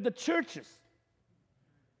persecuted the churches.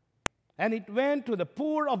 And it went to the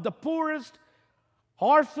poor of the poorest,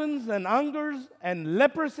 orphans and hungers and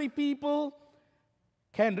leprosy people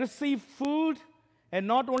can receive food, and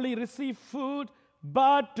not only receive food,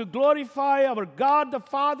 but to glorify our God the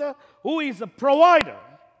Father, who is a provider.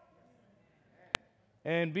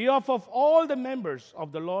 And on behalf of all the members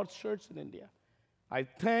of the Lord's Church in India, I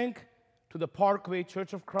thank to the Parkway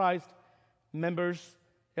Church of Christ members,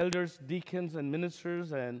 elders, deacons, and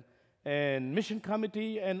ministers, and mission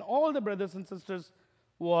committee, and all the brothers and sisters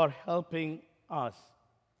who are helping us.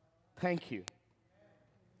 Thank you.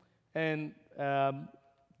 And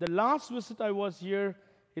the last visit I was here,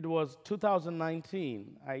 it was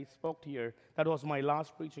 2019. I spoke here. That was my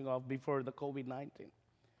last preaching of before the COVID-19.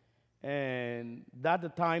 And that's the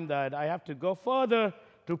time that I have to go further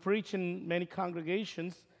to preach in many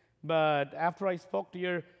congregations. But after I spoke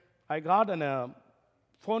here, I got a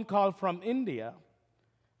phone call from India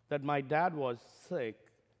that my dad was sick.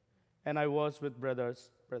 And I was with Brother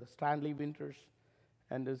Stanley Winters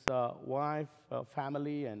and his wife,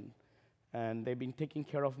 family, and they've been taking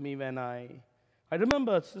care of me when I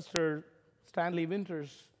remember Sister Stanley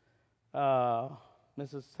Winters,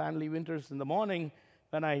 Mrs. Stanley Winters, in the morning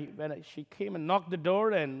when she came and knocked the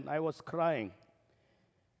door, and I was crying.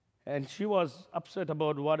 And she was upset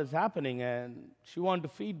about what is happening, and she wanted to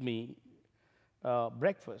feed me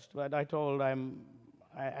breakfast. But I told I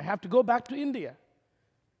have to go back to India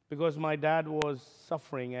because my dad was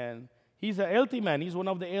suffering, and he's a healthy man. He's one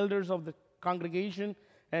of the elders of the congregation,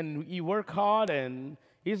 and he worked hard, and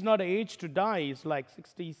he's not age to die. He's like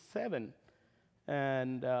 67.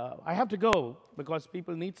 And I have to go because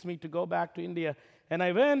people needs me to go back to India. And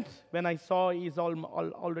I went when I saw he's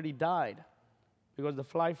already died, because the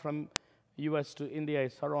flight from U.S. to India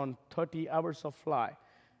is around 30 hours of flight.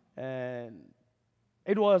 And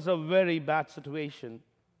it was a very bad situation.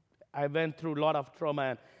 I went through a lot of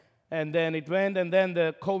trauma. And then it went, and then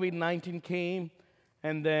the COVID-19 came.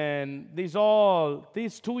 And then these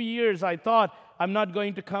 2 years, I thought I'm not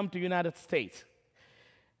going to come to United States.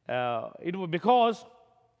 It was because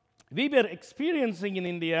we were experiencing in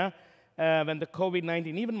India when the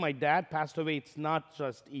COVID-19, even my dad passed away. It's not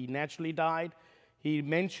just he naturally died. He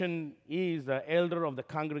mentioned he's the elder of the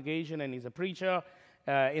congregation and he's a preacher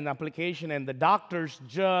in application, and the doctors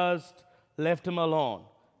just left him alone,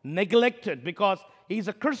 neglected, because he's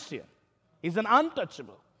a Christian. He's an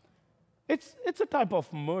untouchable. It's a type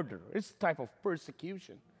of murder. It's a type of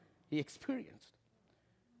persecution he experienced.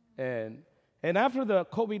 And after the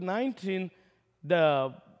COVID-19,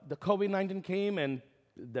 the COVID-19 came, and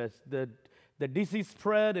the disease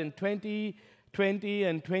spread in 2020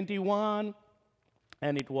 and 21,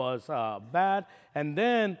 and it was bad. And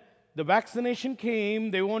then the vaccination came.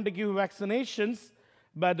 They wanted to give vaccinations,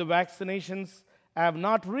 but the vaccinations have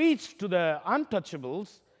not reached to the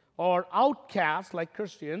untouchables or outcasts like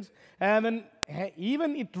Christians. And when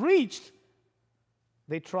even it reached,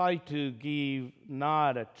 they tried to give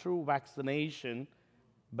not a true vaccination,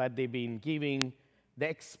 but they've been giving the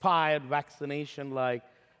expired vaccination like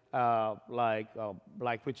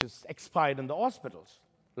which is expired in the hospitals,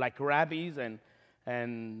 like rabies and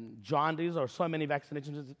jaundice, or so many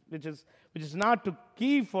vaccinations, which is not to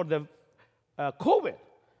give for the COVID,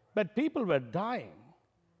 but people were dying.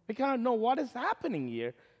 We cannot know what is happening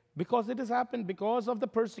here, because it has happened because of the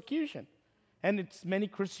persecution. And it's many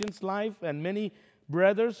Christians' life, and many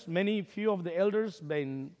brothers, few of the elders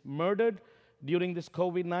been murdered during this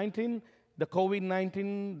COVID-19. The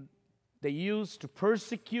COVID-19 they used to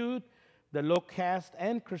persecute the low caste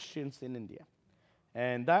and Christians in India.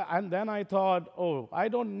 And then I thought, I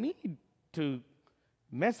don't need to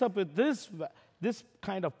mess up with this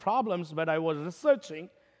kind of problems, but I was researching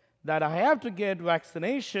that I have to get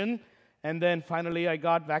vaccination. And then finally, I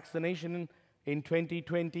got vaccination in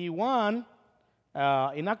 2021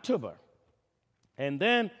 in October. And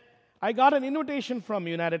then I got an invitation from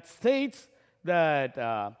United States that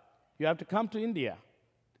you have to come to India,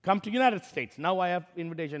 come to United States. Now I have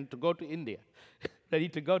invitation to go to India, ready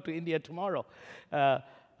to go to India tomorrow.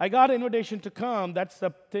 I got an invitation to come. That's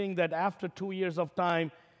the thing that after 2 years of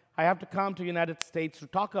time, I have to come to United States to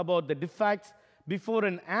talk about the defects before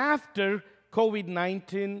and after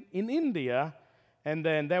COVID-19 in India. And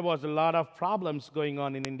then there was a lot of problems going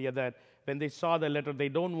on in India that when they saw the letter, they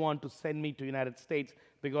don't want to send me to United States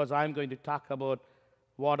because I'm going to talk about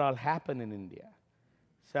what all happened in India.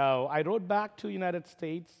 So I wrote back to United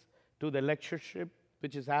States, to the lectureship,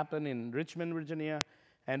 which has happened in Richmond, Virginia,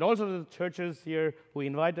 and also to the churches here who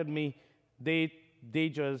invited me. They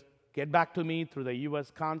just get back to me through the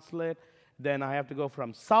U.S. consulate. Then I have to go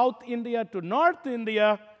from South India to North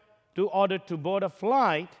India to order to board a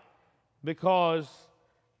flight because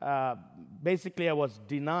basically I was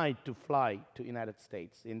denied to fly to United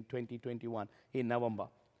States in 2021 in November.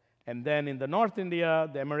 And then in the North India,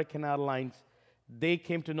 the American Airlines, they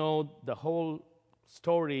came to know the whole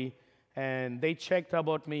story, and they checked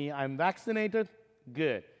about me. I'm vaccinated?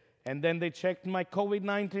 Good. And then they checked my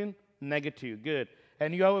COVID-19? Negative. Good.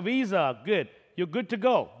 And you have a visa? Good. You're good to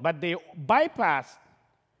go. But they bypass.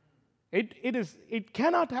 It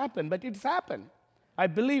cannot happen, but it's happened. I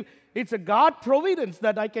believe it's a God providence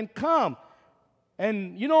that I can come.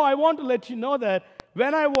 And, you know, I want to let you know that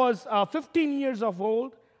when I was 15 years of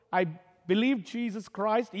old, I believed Jesus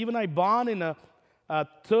Christ. Even I born in a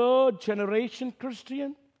third-generation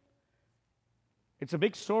Christian. It's a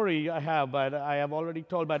big story I have, but I have already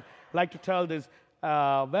told, but I'd like to tell this.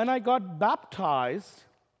 When I got baptized,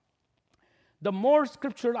 the more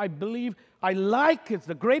scripture I believe I like is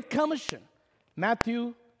the Great Commission.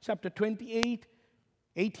 Matthew chapter 28,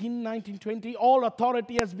 18, 19, 20, all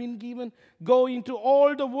authority has been given. Go into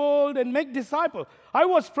all the world and make disciples. I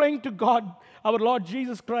was praying to God, our Lord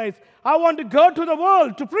Jesus Christ, I want to go to the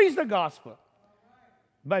world to preach the gospel.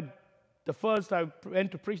 But the first I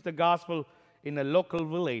went to preach the gospel in a local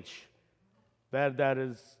village where there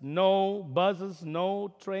is no buses,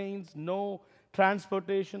 no trains, no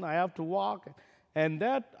transportation. I have to walk. And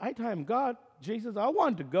that I told him, God, Jesus, I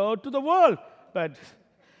want to go to the world. But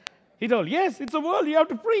he told, yes, it's a world you have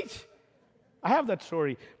to preach. I have that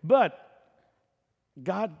story. But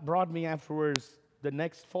God brought me afterwards. The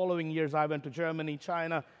next following years, I went to Germany,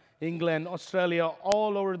 China, England, Australia,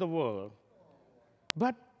 all over the world.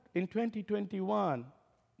 But in 2020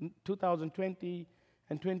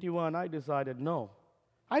 and 21, I decided, no,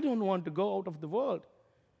 I don't want to go out of the world.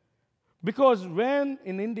 Because when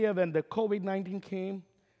in India, when the COVID-19 came,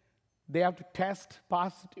 they have to test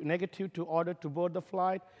positive, negative to order to board the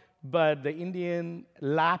flight. But the Indian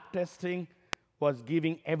lab testing was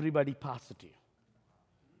giving everybody positive.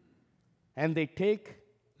 And they take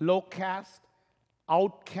low caste,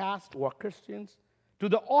 outcast or Christians to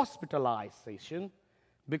the hospitalization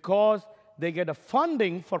because they get a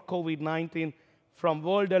funding for COVID-19 from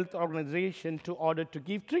World Health Organization to order to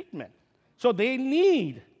give treatment. So they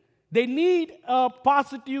need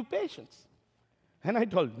positive patients. And I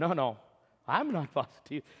told, no, I'm not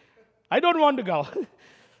positive. I don't want to go.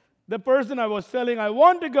 The person I was telling I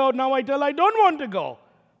want to go, now I tell I don't want to go.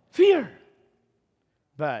 Fear.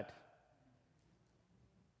 But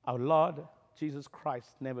our Lord Jesus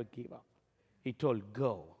Christ never gave up. He told,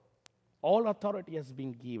 go. All authority has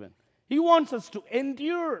been given. He wants us to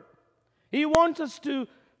endure. He wants us to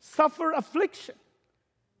suffer affliction,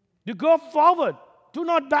 to go forward, to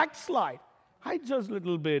not backslide. I just a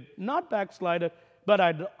little bit, not backslided, but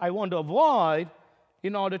I want to avoid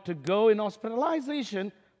in order to go in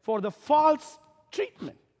hospitalization for the false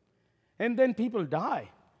treatment. And then people die.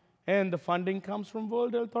 And the funding comes from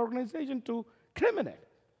World Health Organization to criminate.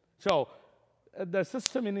 So the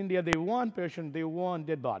system in India, they want patient, they want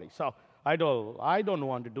dead body. So I don't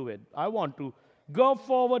want to do it. I want to go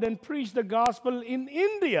forward and preach the gospel in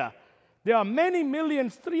India. There are many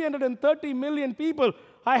millions, 330 million people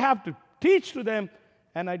I have to teach to them.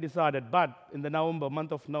 And I decided, but in the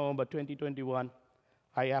month of November 2021,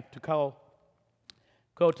 I have to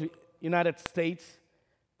go to United States.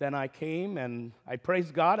 Then I came and I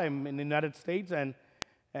praised God. I'm in the United States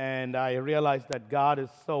and I realized that God is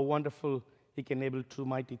so wonderful. He can enable true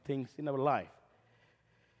mighty things in our life.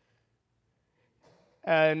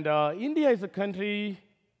 And India is a country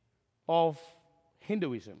of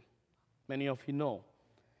Hinduism. Many of you know.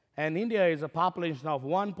 And India is a population of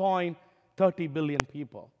 1.30 billion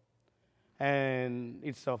people. And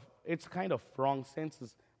it's kind of wrong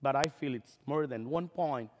census, but I feel it's more than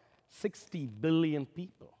 1.60 billion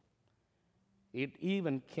people. It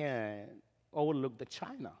even can overlook the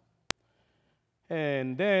China.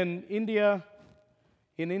 And then India,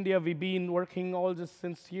 in India we've been working all this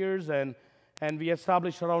since years, and we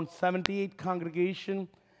established around 78 congregations.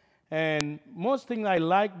 And most thing I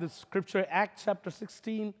like the scripture, Acts chapter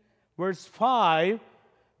 16, verse 5,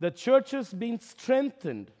 the church is being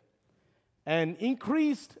strengthened and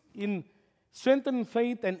increased in strengthened in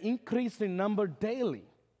faith and increased in number daily.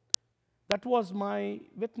 That was my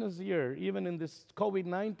witness here. Even in this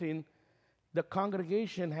COVID-19, the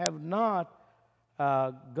congregation have not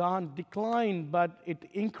gone declined, but it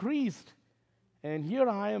increased. And here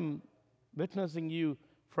I am witnessing you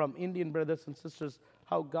from Indian brothers and sisters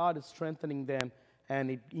how God is strengthening them,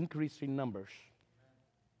 and it increased in numbers.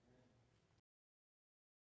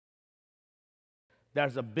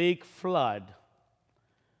 There's a big flood,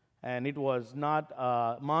 and it was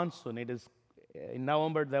not monsoon. It is in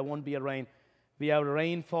November. There won't be a rain. We have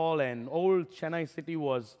rainfall, and old Chennai city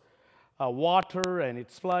was water, and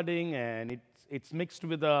it's flooding, and it's mixed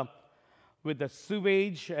with the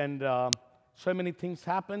sewage, and so many things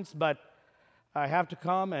happens. But I have to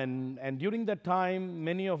come, and during that time,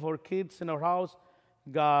 many of our kids in our house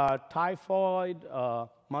got typhoid,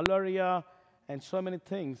 malaria, and so many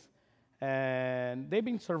things. And they've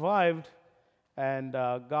been survived, and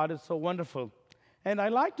God is so wonderful. And I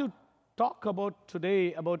like to talk about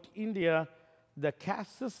today about India, the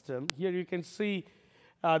caste system. Here you can see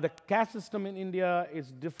the caste system in India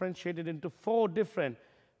is differentiated into 4 different.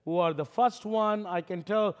 Who are the first one? I can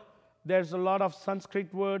tell there's a lot of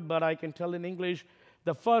Sanskrit word, but I can tell in English.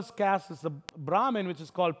 The first caste is the Brahmin, which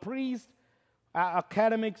is called priest.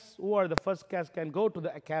 Academics, who are the first caste, can go to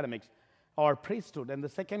the academics or priesthood. And the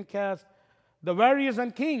second caste, the warriors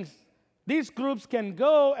and kings. These groups can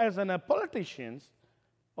go as politicians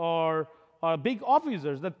or big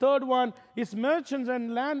officers. The third one is merchants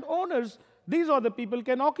and landowners. These are the people who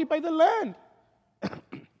can occupy the land.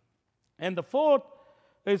 And the fourth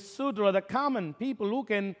is Sudra, the common people who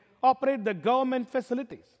can operate the government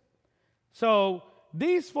facilities. So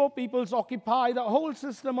these 4 peoples occupy the whole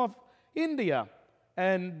system of India,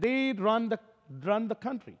 and they run the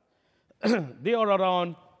country. They are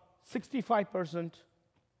around 65%,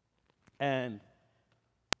 and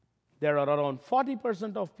there are around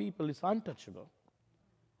 40% of people is untouchable.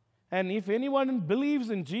 And if anyone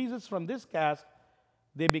believes in Jesus from this caste,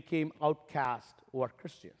 they became outcast or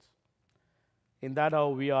Christians. In that how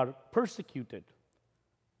we are persecuted.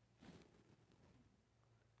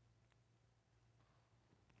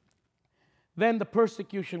 When the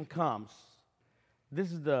persecution comes,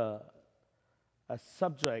 this is a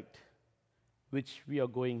subject which we are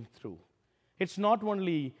going through. It's not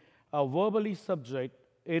only a verbally subject,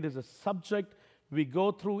 it is a subject we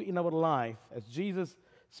go through in our life, as Jesus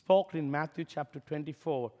spoke in Matthew chapter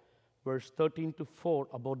 24, verse 13 to 4,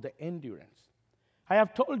 about the endurance. I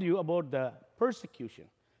have told you about the persecution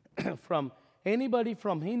from anybody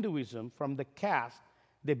from Hinduism, from the caste,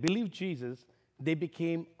 they believed Jesus, they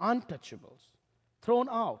became untouchables, thrown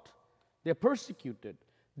out, they're persecuted,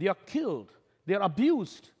 they are killed, they are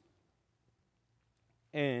abused.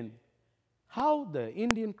 And how the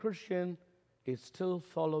Indian Christian is still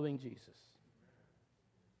following Jesus?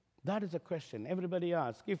 That is a question everybody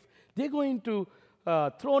asks. If they're going to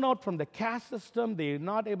thrown out from the caste system, they're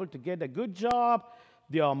not able to get a good job,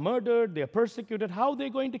 they are murdered, they are persecuted, how are they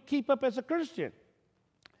going to keep up as a Christian?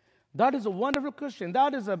 That is a wonderful question.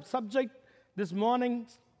 That is a subject this morning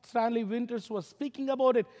Stanley Winters was speaking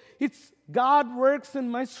about it. It's God works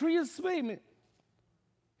in mysterious way.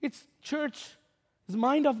 It's church, it's the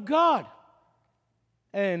mind of God.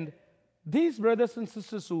 And these brothers and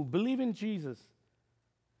sisters who believe in Jesus,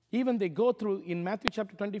 even they go through in Matthew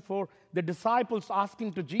chapter 24, the disciples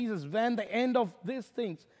asking to Jesus when the end of these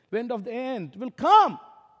things, when of the end will come.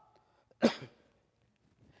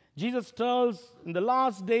 Jesus tells in the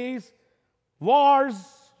last days, wars,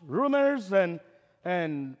 rumors, and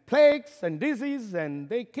plagues and disease, and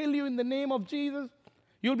they kill you in the name of Jesus.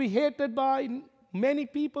 You'll be hated by many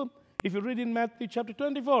people, if you read in Matthew chapter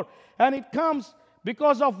 24. And it comes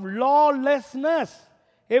because of lawlessness.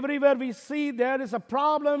 Everywhere we see there is a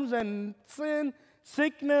problems and sin,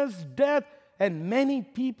 sickness, death, and many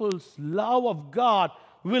people's love of God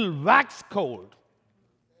will wax cold.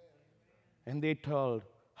 And they told,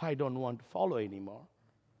 I don't want to follow anymore.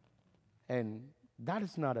 And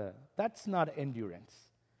that's not endurance.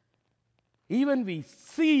 Even we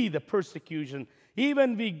see the persecution,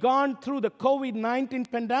 even we gone through the COVID-19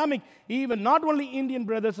 pandemic, even not only Indian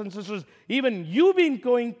brothers and sisters, even you been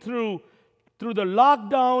going through the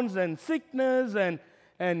lockdowns and sickness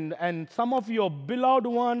and some of your beloved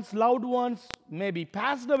ones, loved ones maybe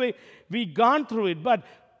passed away. We gone through it. But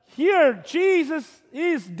here Jesus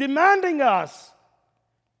is demanding us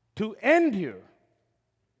to endure.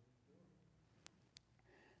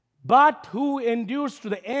 But who endures to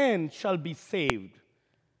the end shall be saved.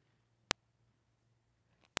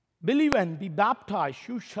 Believe and be baptized,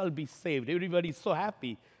 you shall be saved. Everybody is so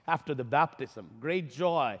happy after the baptism. Great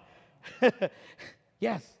joy.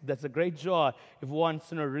 Yes, that's a great joy. If one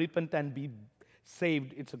sinner repent and be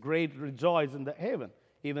saved, it's a great rejoice in the heaven,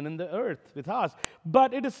 even in the earth with us.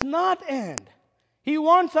 But it is not end. He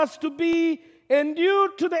wants us to be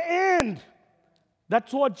endured to the end.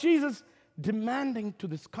 That's what Jesus demanding to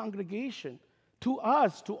this congregation, to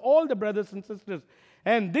us, to all the brothers and sisters.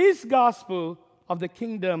 And this gospel of the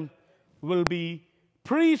kingdom will be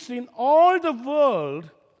preached in all the world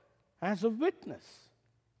as a witness.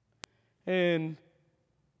 And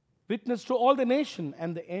witness to all the nation,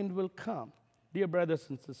 and the end will come. Dear brothers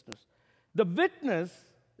and sisters, the witness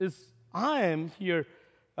is, I am here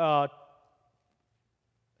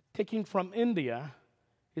taking from India,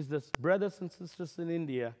 is this brothers and sisters in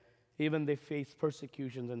India, even they face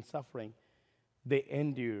persecutions and suffering, they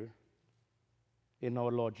endure in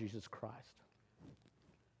our Lord Jesus Christ.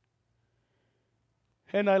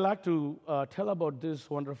 And I like to tell about this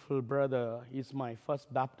wonderful brother. He's my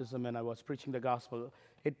first baptism, and I was preaching the gospel.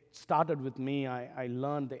 It started with me. I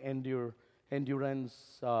learned the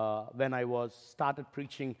endurance when I started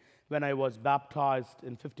preaching, when I was baptized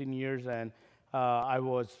in 15 years, and I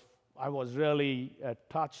was really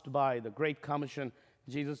touched by the Great Commission.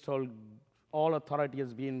 Jesus told, all authority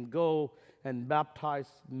has been, go and baptize,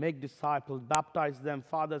 make disciples, baptize them,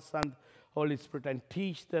 Father, Son, Holy Spirit, and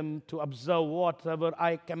teach them to observe whatever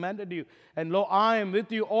I commanded you. And lo, I am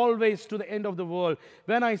with you always to the end of the world.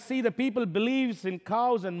 When I see the people believes in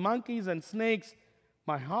cows and monkeys and snakes,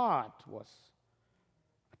 my heart was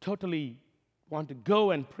totally want to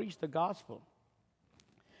go and preach the gospel.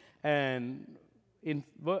 And in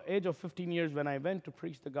the age of 15 years, when I went to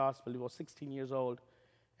preach the gospel, I was 16 years old,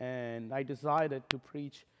 and I decided to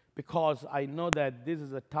preach because I know that this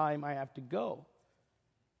is a time I have to go,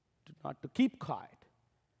 not to keep quiet,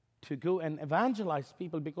 to go and evangelize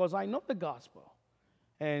people because I know the gospel.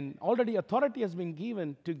 And already authority has been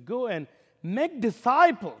given to go and make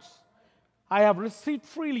disciples. I have received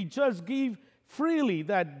freely, just give freely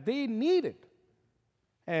that they need it.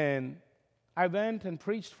 And I went and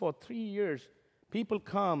preached for 3 years. People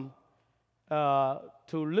come to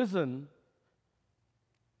listen.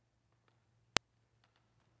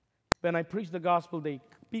 When I preach the gospel,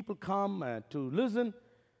 people come to listen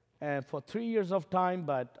for 3 years of time,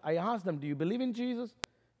 but I ask them, do you believe in Jesus?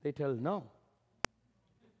 They tell, no.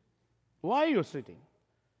 Why are you sitting?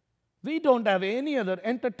 We don't have any other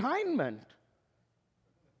entertainment.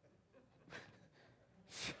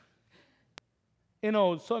 You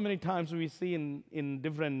know, so many times we see in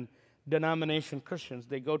different denomination Christians,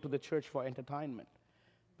 they go to the church for entertainment.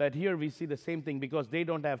 But here we see the same thing because they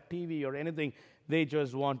don't have TV or anything. They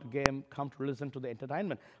just want to come to listen to the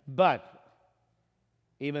entertainment. But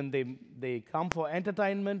even they come for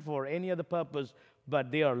entertainment, for any other purpose,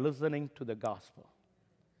 but they are listening to the gospel.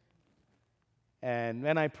 And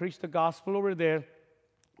when I preached the gospel over there,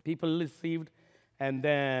 people received, and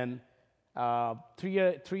then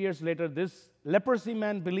 3 years later, this leprosy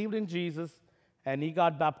man believed in Jesus, and he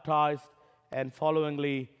got baptized, and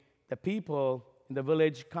followingly, the people in the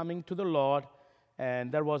village coming to the Lord,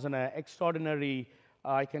 and there was an extraordinary,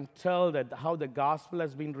 I can tell that how the gospel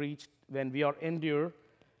has been reached when we are endured.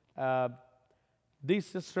 This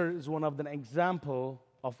sister is one of the example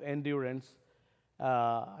of endurance.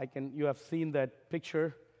 You have seen that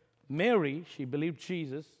picture. Mary, she believed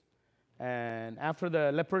Jesus, and after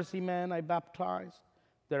the leprosy man I baptized,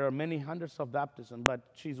 there are many hundreds of baptisms, but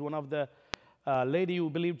she's one of the lady who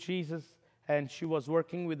believed Jesus, and she was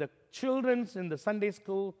working with the children in the Sunday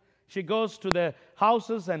school. She goes to the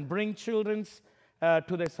houses and bring children to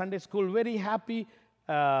the Sunday school, very happy.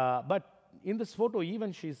 But in this photo,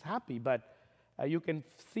 even she's happy, but you can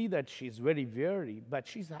see that she's very weary, but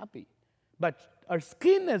she's happy. But her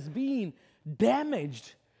skin has been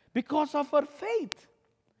damaged because of her faith,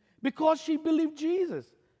 because she believed Jesus.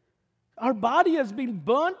 Her body has been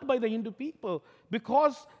burnt by the Hindu people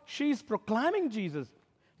because she's proclaiming Jesus.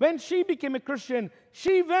 When she became a Christian,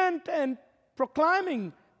 she went and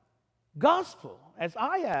proclaiming gospel, as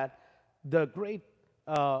I had the great,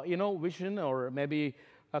 vision, or maybe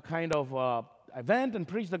a kind of I went and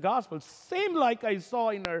preached the gospel. Same like I saw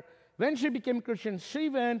in her. When she became Christian, she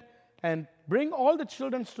went and bring all the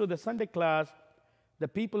children to the Sunday class. The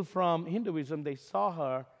people from Hinduism, they saw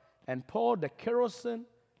her and poured the kerosene.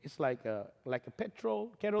 It's like a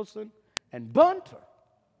petrol, kerosene, and burnt her.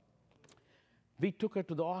 We took her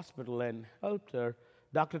to the hospital and helped her.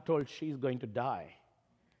 Doctor told she's going to die.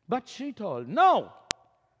 But she told, no.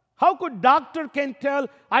 How could doctor can tell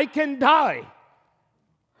I can die?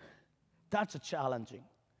 That's a challenging.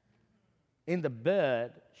 In the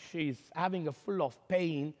bed, she's having a full of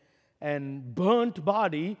pain and burnt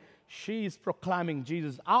body. she is proclaiming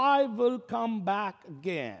Jesus. I will come back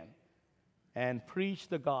again and preach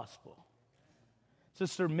the gospel.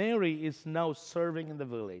 Sister Mary is now serving in the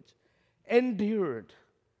village. Endured.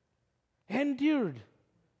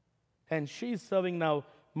 And she's serving now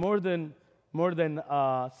more than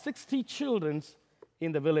 60 children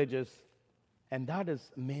in the villages. And that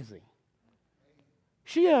is amazing.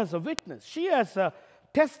 She has a witness. She has a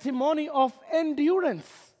testimony of endurance.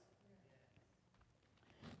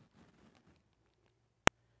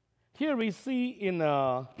 Here we see in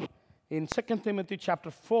 2 Timothy chapter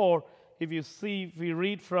 4, if we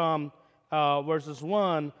read from verses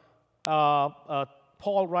 1,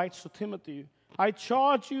 Paul writes to Timothy, I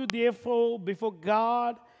charge you therefore before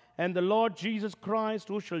God and the Lord Jesus Christ,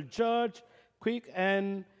 who shall judge the quick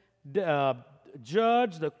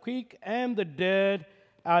and the dead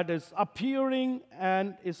at his appearing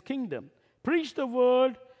and his kingdom. Preach the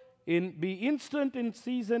word, be instant in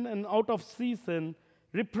season and out of season,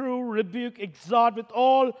 reprove, rebuke, exhort with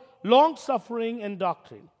all long-suffering and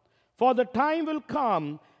doctrine. For the time will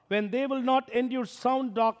come when they will not endure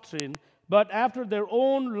sound doctrine, but after their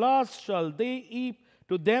own lust shall they heap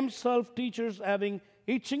to themselves teachers having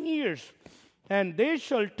itching ears. And they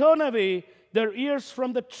shall turn away their ears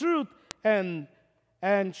from the truth and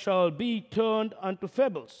shall be turned unto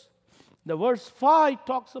fables. The verse 5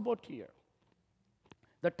 talks about here.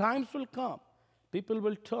 The times will come. People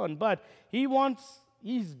will turn. But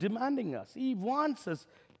he's demanding us. He wants us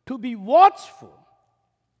to be watchful.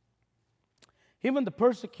 Even the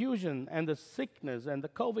persecution and the sickness and the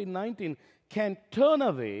COVID-19 can turn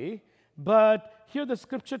away, but here the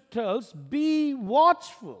scripture tells, be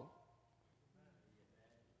watchful.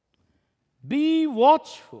 Be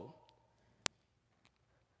watchful.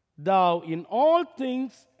 Thou in all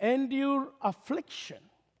things endure affliction.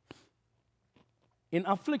 In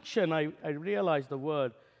affliction, I realize the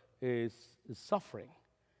word is suffering.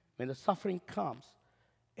 When the suffering comes,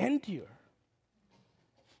 endure.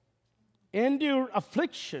 Endure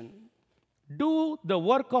affliction. Do the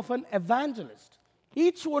work of an evangelist.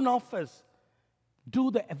 Each one of us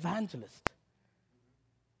do the evangelist.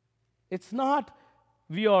 It's not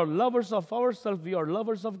we are lovers of ourselves, we are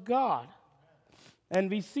lovers of God. And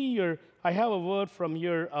we see here, I have a word from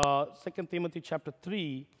here, 2 Timothy chapter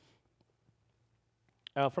 3,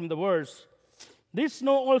 from the verse. This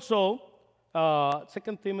know also,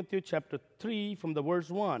 2 Timothy chapter 3, from the verse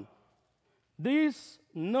 1. This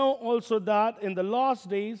know also that in the last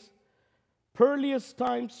days, perilous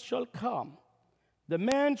times shall come. The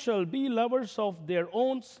men shall be lovers of their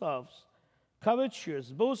own selves,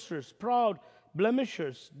 covetous, boasters, proud,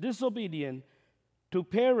 blemishers, disobedient to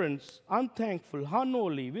parents, unthankful,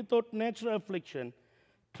 unholy, without natural affliction,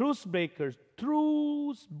 truce breakers,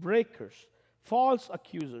 false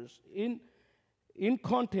accusers,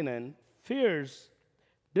 incontinent, fierce,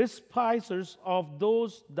 despisers of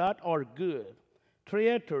those that are good,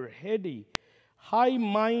 traitor, heady,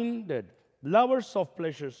 high-minded, lovers of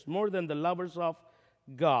pleasures more than the lovers of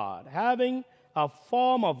God, having a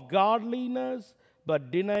form of godliness,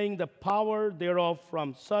 but denying the power thereof.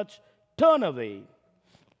 From such turn away.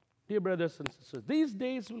 Dear brothers and sisters, these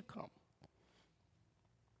days will come.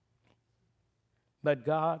 But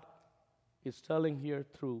God is telling here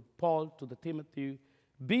through Paul to the Timothy,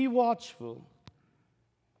 be watchful.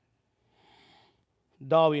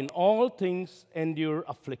 Thou in all things endure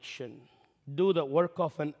affliction. Do the work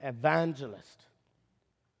of an evangelist.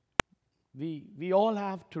 We all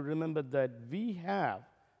have to remember that we have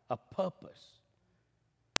a purpose.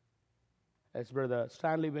 As Brother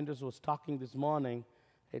Stanley Winters was talking this morning,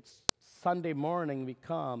 it's Sunday morning we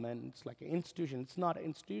come and it's like an institution. It's not an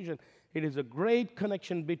institution. It is a great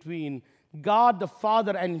connection between God the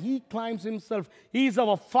Father, and He claims Himself. He's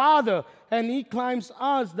our Father, and He claims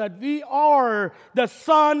us that we are the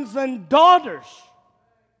sons and daughters.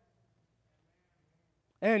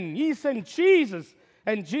 And He sent Jesus,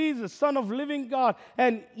 and Jesus, Son of living God,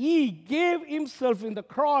 and He gave Himself in the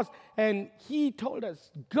cross, and He told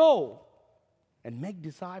us, go and make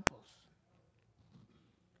disciples.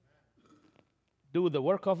 Do the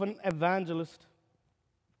work of an evangelist.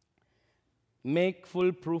 Make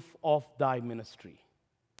full proof of thy ministry.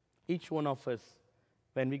 Each one of us,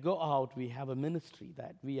 when we go out, we have a ministry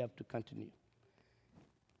that we have to continue.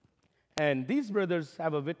 And these brothers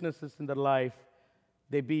have a witnesses in their life.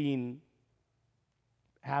 They've been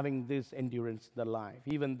having this endurance in their life.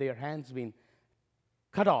 Even their hands been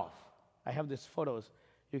cut off. I have these photos.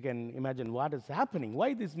 You can imagine what is happening.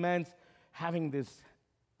 Why this man's having this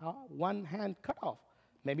one hand cut off?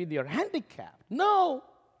 Maybe they are handicapped. No,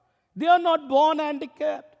 they are not born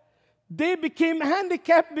handicapped. They became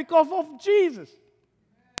handicapped because of Jesus.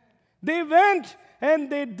 They went and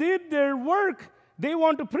they did their work. They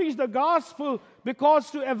want to preach the gospel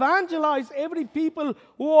because to evangelize every people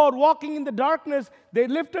who are walking in the darkness, they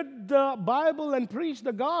lifted the Bible and preached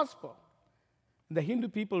the gospel. The Hindu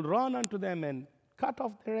people run unto them and cut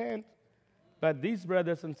off their hands. But these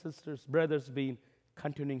brothers and sisters, brothers been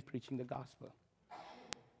continuing preaching the gospel.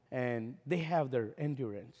 And they have their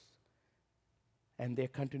endurance. And they're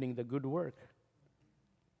continuing the good work.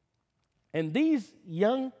 And these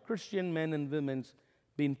young Christian men and women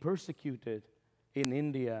been persecuted in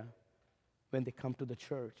India when they come to the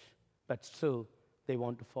church, but still they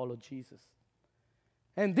want to follow Jesus.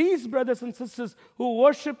 And these brothers and sisters who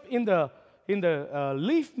worship in the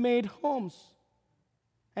leaf-made homes,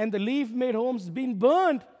 and the leaf-made homes being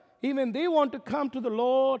burned, even they want to come to the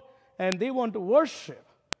Lord and they want to worship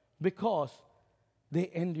because they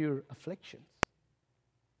endure afflictions.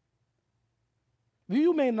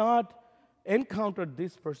 You may not encounter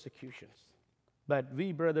these persecutions, but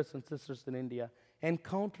we, brothers and sisters in India,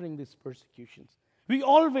 encountering these persecutions, we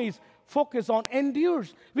always focus on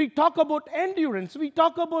endures. We talk about endurance. We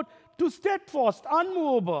talk about to steadfast,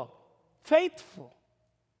 unmovable, faithful.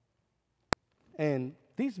 And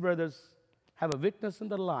these brothers have a witness in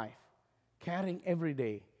their life, carrying every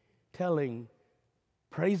day, telling,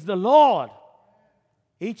 praise the Lord.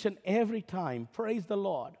 Each and every time, praise the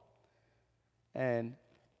Lord. And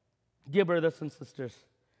dear brothers and sisters,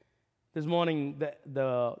 this morning,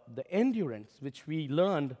 the endurance which we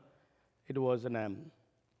learned, it was we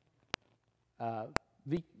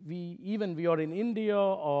are in India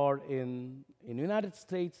or in United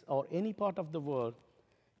States or any part of the world,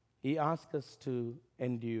 he asked us to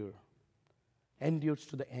endure. Endures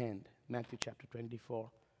to the end, Matthew chapter 24.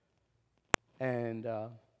 And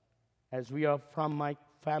as we are from my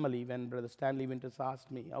family, when Brother Stanley Winters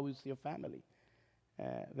asked me, how is your family?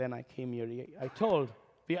 When I came here, I told,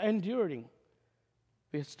 we are enduring.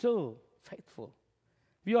 We are still faithful.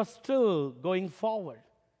 We are still going forward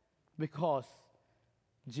because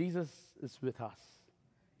Jesus is with us.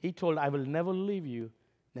 He told, I will never leave you,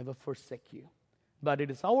 never forsake you. But it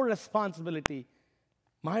is our responsibility,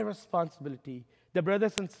 my responsibility, the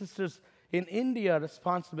brothers and sisters in India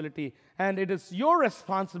responsibility, and it is your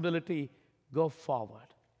responsibility, go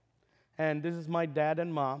forward. And this is my dad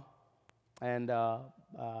and mom, and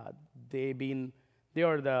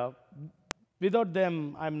without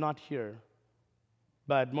them, I'm not here.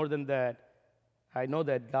 But more than that, I know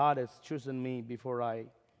that God has chosen me before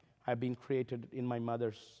I've been created in my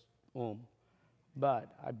mother's womb.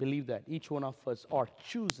 But I believe that each one of us are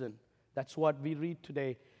chosen. That's what we read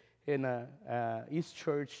today in East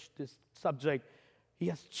Church, this subject. He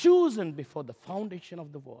has chosen before the foundation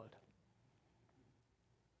of the world.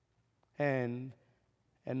 And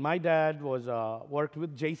my dad was worked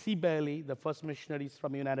with J.C. Bailey, the first missionaries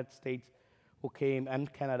from the United States who came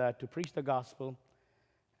and Canada to preach the gospel.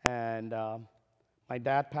 And my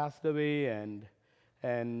dad passed away,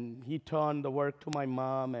 and he turned the work to my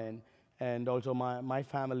mom and also my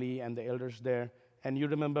family and the elders there. And you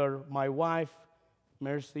remember my wife,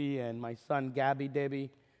 Mercy, and my son,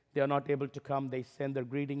 Debbie, they are not able to come. They send their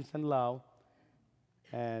greetings and love.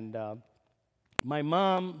 And my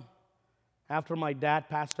mom, after my dad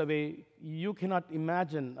passed away, you cannot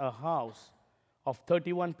imagine a house of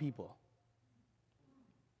 31 people.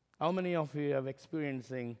 How many of you have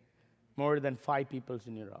experiencing more than 5 people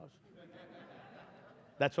in your house?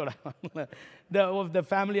 That's what of the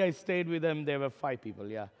family I stayed with them, there were 5 people,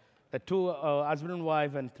 yeah. The 2 husband and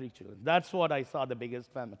wife and 3 children. That's what I saw, the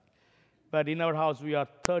biggest family. But in our house, we are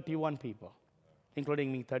 31 people,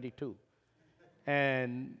 including me, 32.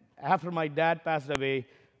 And after my dad passed away,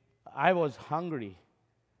 I was hungry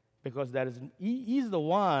because he's the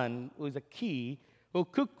one who is a key who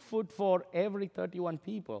cooked food for every 31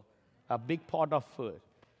 people, a big pot of food.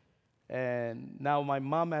 And now my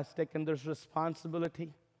mom has taken this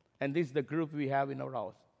responsibility, and this is the group we have in our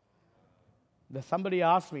house. Somebody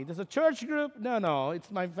asked me, there's a church group? No, it's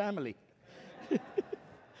my family.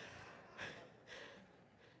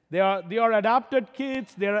 They are adopted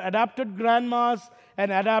kids, they are adopted grandmas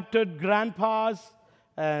and adopted grandpas,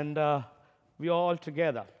 and we are all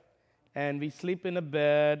together. And we sleep in a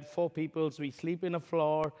bed, 4 people, we sleep in a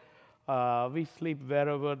floor, we sleep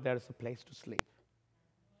wherever there's a place to sleep.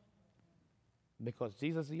 Because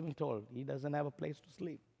Jesus even told, he doesn't have a place to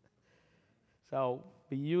sleep. So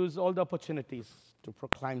we use all the opportunities to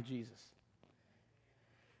proclaim Jesus.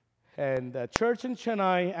 And the church in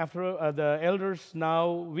Chennai, after the elders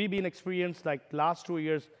now, we've been experienced like last 2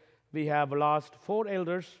 years, we have lost 4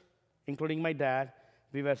 elders, including my dad.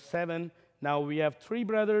 We were 7. Now we have 3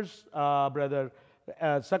 brothers, brother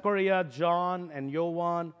Zachariah, John, and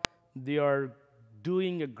Yovan. They are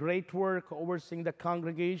doing a great work, overseeing the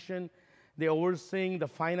congregation. They're overseeing the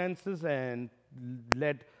finances and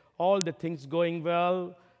let all the things going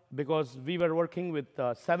well, because we were working with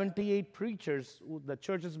 78 preachers. The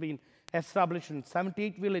church has been established in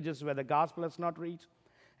 78 villages where the gospel has not reached.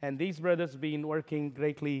 And these brothers have been working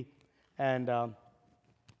greatly. And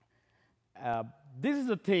this is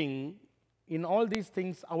the thing, in all these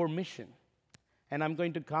things, our mission. And I'm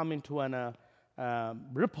going to come into an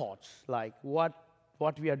reports, like what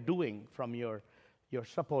we are doing from your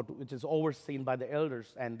support, which is overseen by the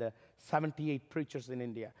elders and the 78 preachers in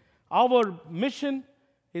India. Our mission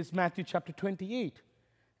is Matthew chapter 28.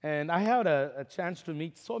 And I had a chance to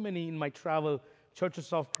meet so many in my travel,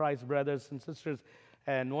 Churches of Christ brothers and sisters.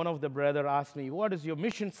 And one of the brothers asked me, what is your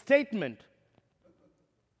mission statement?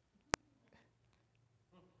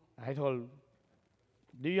 I told,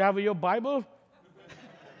 do you have your Bible?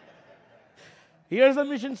 Here's a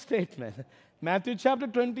mission statement. Matthew chapter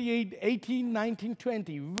 28, 18, 19,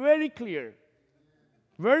 20. Very clear.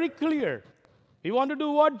 Very clear. We want to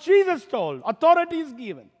do what Jesus told. Authority is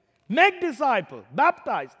given. Make disciples,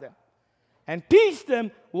 baptize them, and teach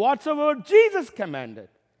them whatsoever Jesus commanded.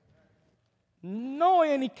 No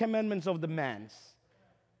any commandments of the man's.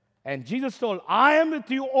 And Jesus told, I am with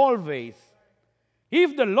you always.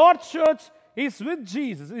 If the Lord's church is with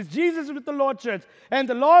Jesus, is Jesus with the Lord's church, and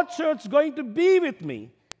the Lord's church is going to be with me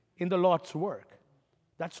in the Lord's work.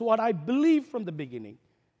 That's what I believe from the beginning.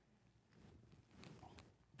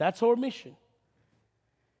 That's our mission.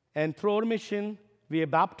 And through our mission, we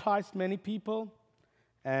have baptized many people.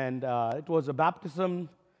 And it was a baptism.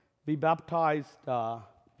 We baptized, I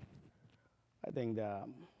think the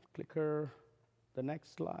clicker, the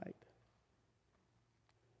next slide.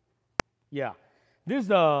 Yeah. This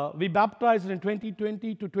we baptized in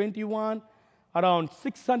 2020 to 21, around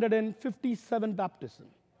 657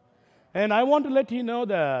 baptisms. And I want to let you know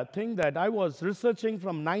the thing that I was researching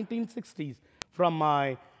from 1960s, from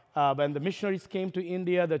my when the missionaries came to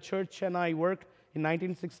India, the church and I worked in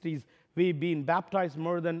 1960s. We've been baptized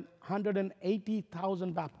more than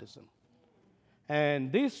 180,000 baptisms.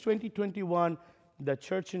 And this 2021, the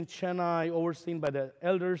church in Chennai, overseen by the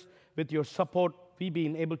elders, with your support, we've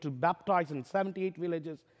been able to baptize in 78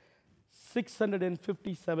 villages,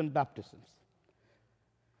 657 baptisms.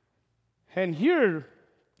 And here,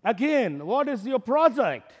 again, what is your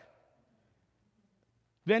project?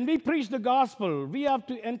 When we preach the gospel, we have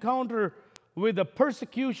to encounter with the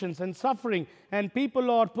persecutions and suffering, and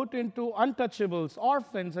people are put into untouchables,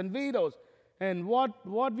 orphans and widows. And what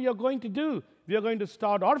we are going to do? We are going to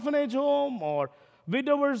start orphanage home or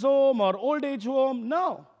widower's home or old age home?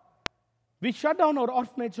 No. We shut down our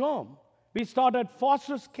orphanage home. We started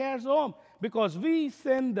foster care home because we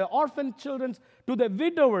send the orphan children to the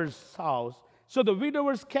widower's house. So the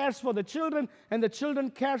widower cares for the children and the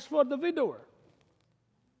children cares for the widower.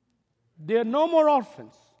 They are no more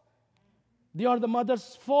orphans. They are the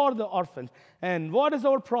mothers for the orphans. And what is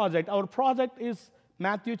our project? Our project is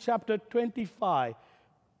Matthew chapter 25,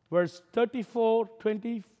 verse 34,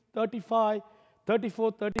 20, 35,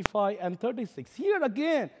 34, 35, and 36. Here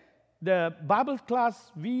again, the Bible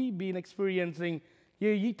class we've been experiencing,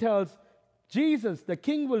 here he tells Jesus, the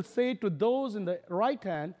King, will say to those in the right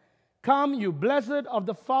hand, come, you blessed of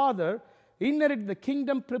the Father, inherit the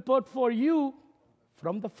kingdom prepared for you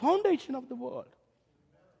from the foundation of the world.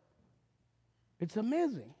 It's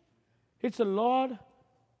amazing. It's the Lord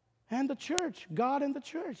and the church, God and the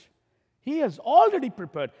church. He has already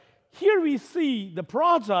prepared. Here we see the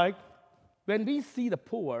project when we see the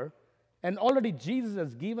poor, and already Jesus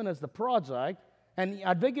has given us the project and he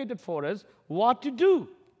advocated for us what to do.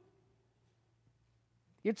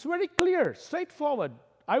 It's very clear, straightforward.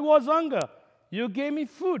 I was hunger. You gave me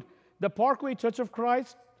food. The Parkway Church of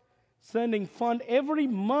Christ sending fund every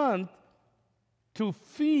month to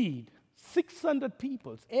feed 600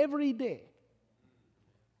 people every day.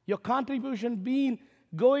 Your contribution being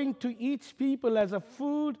going to each people as a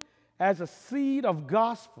food, as a seed of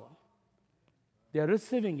gospel. They are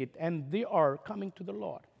receiving it and they are coming to the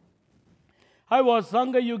Lord. I was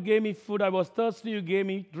hunger, you gave me food. I was thirsty, you gave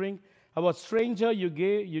me drink. I was stranger,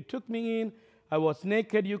 you took me in. I was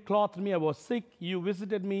naked, you clothed me. I was sick, you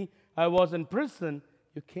visited me. I was in prison,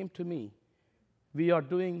 you came to me. We are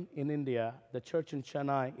doing in India, the church in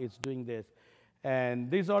Chennai is doing this.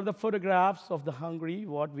 And these are the photographs of the hungry,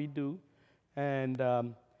 what we do. And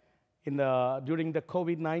during the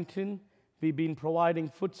COVID-19, we've been providing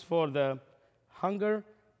foods for the hunger.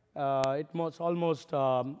 It was almost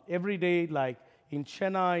every day, like in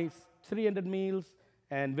Chennai, 300 meals,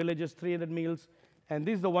 and villages 300 meals. And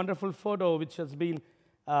this is the wonderful photo which has been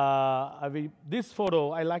This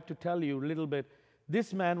photo, I like to tell you a little bit.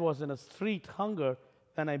 This man was in a street hunger,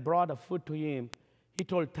 and I brought a food to him. He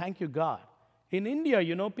told, "Thank you, God." In India,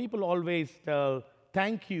 people always tell,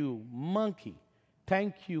 "Thank you, monkey.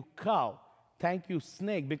 Thank you, cow. Thank you,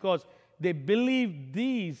 snake," because they believe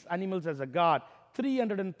these animals as a god.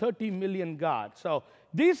 330 million gods. So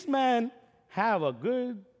this man have a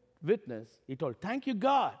good witness. He told, "Thank you,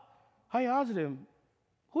 God." I asked him,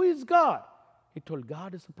 "Who is God?" He told,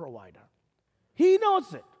 "God is a provider. He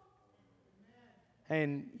knows it."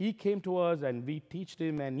 And he came to us, and we taught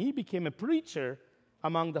him, and he became a preacher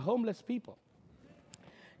among the homeless people.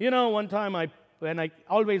 One time when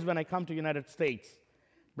I come to United States,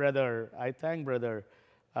 I thank Brother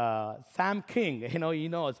Sam King. He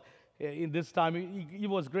knows. In this time, he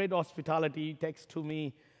was great hospitality. He takes to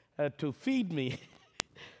me to feed me.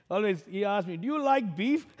 Always, he asked me, "Do you like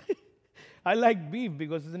beef?" I like beef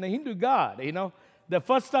because it's a Hindu god. The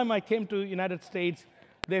first time I came to United States,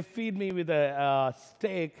 they feed me with a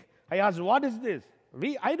steak. I asked, "What is this?"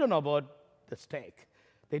 I don't know about the steak.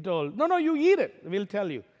 They told, no, you eat it. We'll tell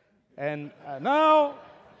you. And now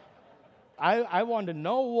I want to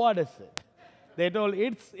know what is it. They told,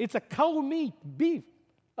 it's a cow meat, beef.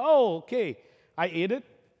 Oh, okay. I ate it,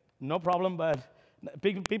 no problem. But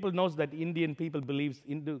people knows that Indian people believes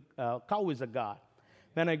cow is a god.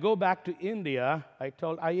 When I go back to India, I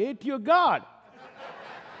told, "I ate your god."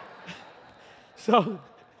 So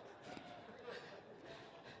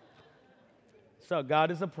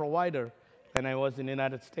God is a provider when I was in the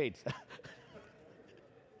United States.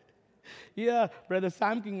 Yeah, Brother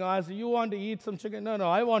Sam King asked, "You want to eat some chicken?" No,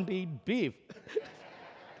 I want to eat beef.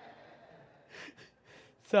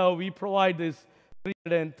 So we provide this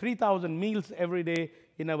 3,000 meals every day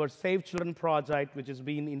in our Save Children project, which has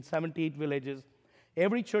been in 78 villages.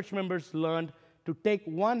 Every church members learned to take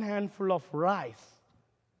one handful of rice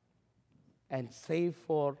and save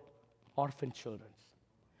for orphan children.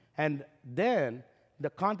 And then the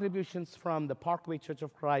contributions from the Parkway Church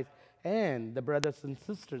of Christ and the brothers and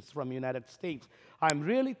sisters from the United States. I'm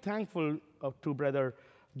really thankful to Brother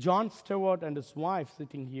John Stewart and his wife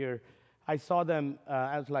sitting here. I saw them,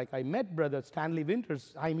 I met Brother Stanley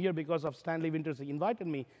Winters. I'm here because of Stanley Winters. He invited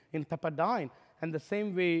me in Pepperdine. And the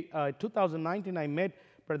same way, 2019, I met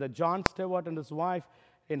Brother John Stewart and his wife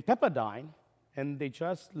in Pepperdine. And they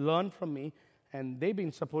just learned from me. And they've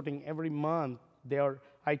been supporting every month.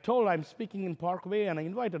 I told I'm speaking in Parkway, and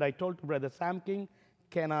I told to Brother Sam King,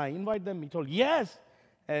 "Can I invite them?" He told, "Yes."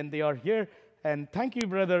 And they are here. And thank you,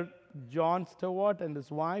 Brother John Stewart and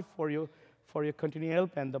his wife, for your continued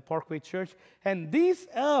help, and the Parkway Church. And these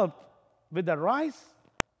help with the rice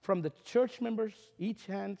from the church members, each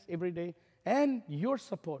hands every day, and your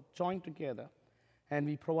support joined together. And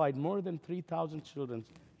we provide more than 3,000 children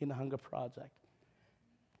in the Hunger Project.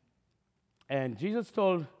 And Jesus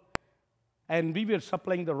told, and we were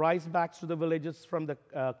supplying the rice bags to the villages from the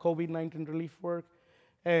COVID-19 relief work.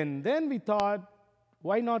 And then we thought,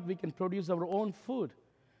 why not we can produce our own food?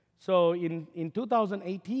 So in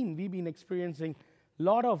 2018, we've been experiencing a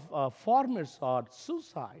lot of farmers are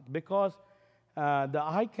suicide because the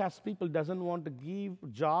high caste people doesn't want to give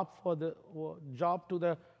job to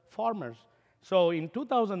the farmers. So in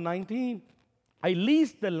 2019, I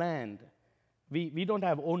leased the land. We don't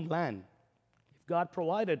have own land. If God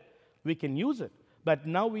provided, we can use it. But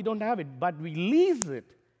now we don't have it, but we lease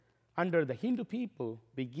it under the Hindu people.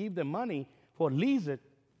 We give them money for lease it.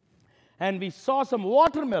 And we saw some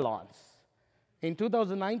watermelons. In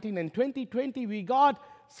 2019 and 2020, we got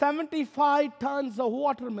 75 tons of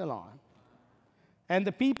watermelon. And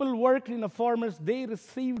the people worked in the farmers, they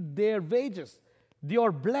received their wages. They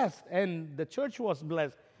are blessed, and the church was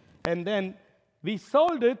blessed. And then we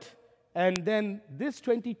sold it, and then this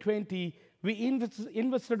 2020, we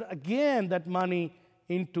invested again that money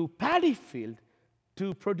into paddy field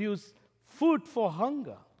to produce food for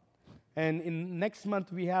hunger. And in next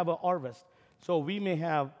month, we have a harvest. So we may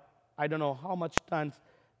have, I don't know how much tons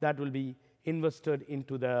that will be invested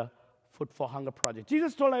into the Food for Hunger project.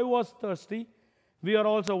 Jesus told I was thirsty. We are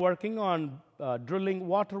also working on drilling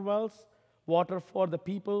water wells, water for the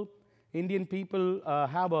people. Indian people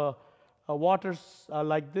have a waters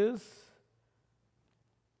like this.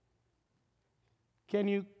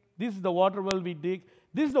 This is the water well we dig.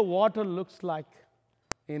 This is the water looks like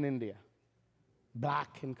in India,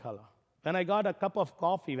 black in color. When I got a cup of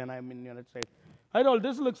coffee when I'm in the United States, I told,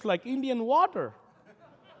 this looks like Indian water.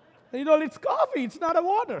 It's coffee, it's not a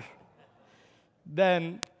water.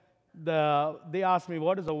 Then they asked me,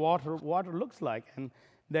 what is the water looks like? And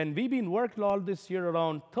then we've been working all this year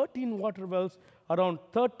around 13 water wells, around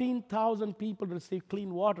 13,000 people receive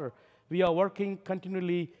clean water. we are working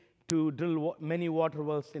continually to drill many water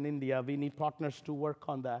wells in India. We need partners to work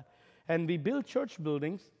on that. And we build church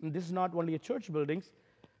buildings, and this is not only a church buildings,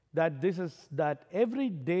 that every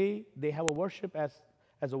day they have a worship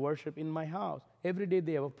as a worship in my house. Every day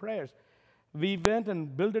they have prayers. We went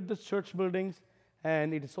and built this church buildings,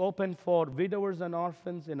 and it is open for widowers and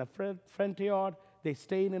orphans in a front yard. They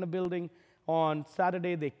stay in a building. On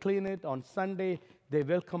Saturday, they clean it. On Sunday, they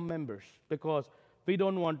welcome members, because we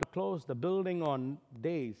don't want to close the building on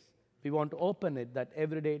days. We want to open it, that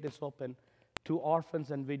every day it is open to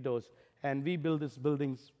orphans and widows. And we build these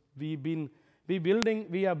buildings. We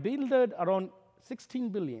have built around 16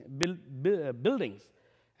 buildings.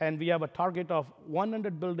 And we have a target of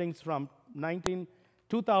 100 buildings from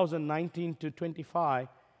 2019 to 25.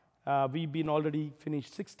 We've been already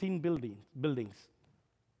finished 16 buildings.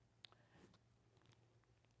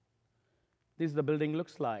 This the building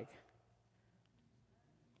looks like.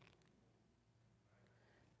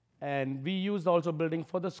 And we used also building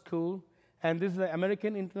for the school. And this is the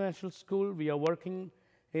American International School. We are working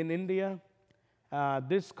in India.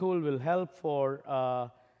 This school will help for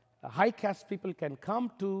high caste people can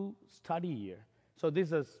come to study here. So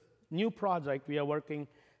this is new project we are working,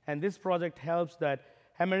 and this project helps that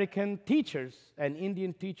American teachers and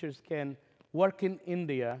Indian teachers can work in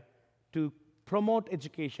India to promote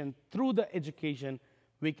education. Through the education,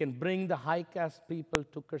 we can bring the high caste people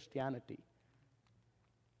to Christianity.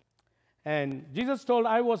 And Jesus told,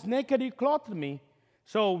 I was naked, you clothed me.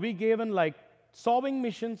 So we gave in like sewing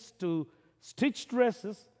machines to stitch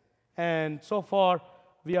dresses. And so far,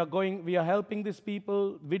 we are helping these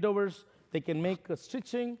people, widowers. They can make a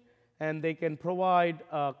stitching, and they can provide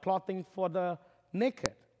clothing for the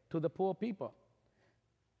naked to the poor people.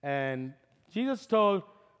 And Jesus told,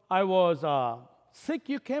 I was sick,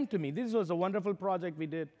 you came to me. This was a wonderful project we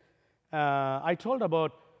did. I told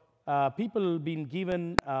about people being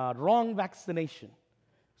given wrong vaccination.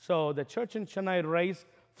 So the church in Chennai raised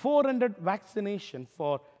 400 vaccination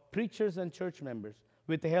for preachers and church members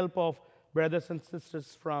with the help of brothers and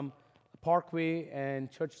sisters from Parkway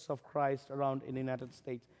and Churches of Christ around in the United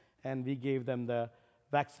States. And we gave them the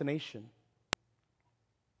vaccination.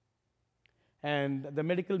 And the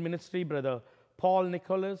medical ministry, Brother Paul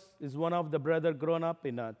Nicholas, is one of the brother grown up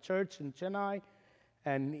in a church in Chennai.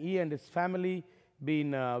 And he and his family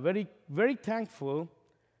been very, very thankful.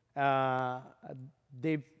 When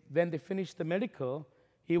they finished the medical,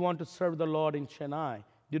 he wanted to serve the Lord in Chennai.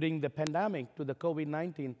 During the pandemic to the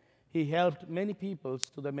COVID-19, he helped many people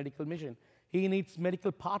to the medical mission. He needs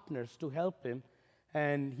medical partners to help him.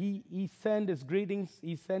 And he sent his greetings,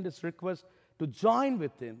 he sent his request to join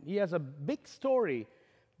with him. He has a big story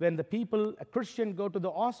when the people, a Christian, go to the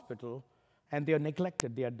hospital and they are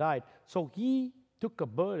neglected, they are died. So he took a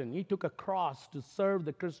burden, he took a cross to serve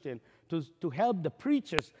the Christian, to help the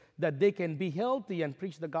preachers that they can be healthy and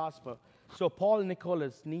preach the gospel. So Paul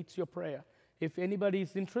Nicholas needs your prayer. If anybody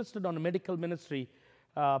is interested on a medical ministry,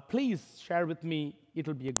 please share with me. It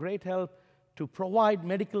will be a great help to provide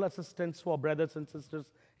medical assistance for brothers and sisters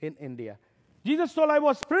in India. Jesus told, I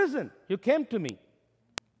was in prison. You came to me.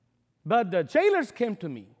 But the jailers came to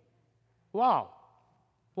me. Wow.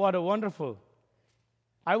 What a wonderful.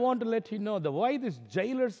 I want to let you know why these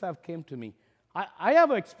jailers have came to me. I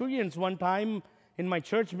have experienced one time in my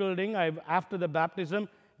church building, after the baptism,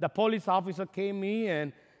 the police officer came me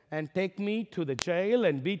and take me to the jail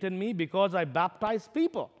and beaten me because I baptized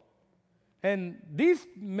people. And this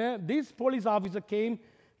police officer came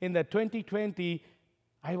in the 2020.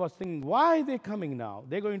 I was thinking, why are they coming now?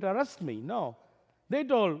 They're going to arrest me. No. They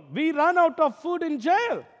told, we run out of food in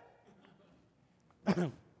jail.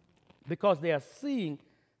 Because they are seeing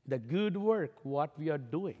the good work, what we are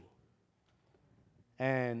doing.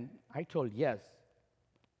 And I told, yes.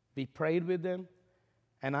 We prayed with them.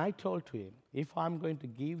 And I told to him, if I'm going to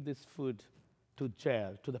give this food to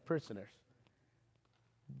jail, to the prisoners,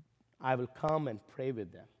 I will come and pray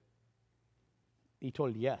with them. He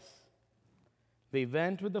told, yes. We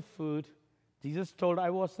went with the food. Jesus told, I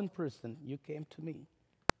was in prison. You came to me.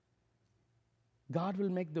 God will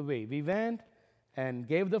make the way. We went and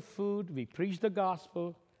gave the food. We preached the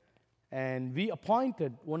gospel. And we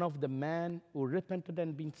appointed one of the men who repented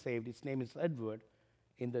and been saved. His name is Edward,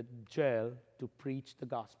 in the jail to preach the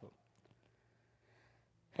gospel.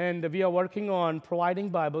 And we are working on providing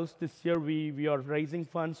Bibles. This year we are raising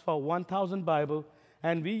funds for 1,000 Bible.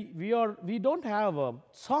 And we don't have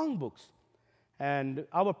song books. And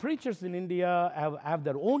our preachers in India have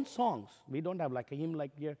their own songs. We don't have like a hymn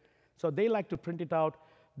like here. So they like to print it out.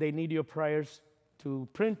 They need your prayers to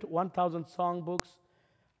print 1,000 song books.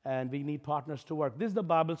 And we need partners to work. This is the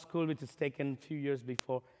Bible school which is taken a few years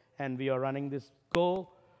before. and we are running this Go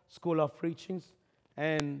School of Preachings.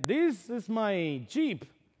 And this is my Jeep.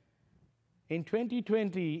 In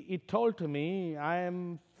 2020, it told to me, I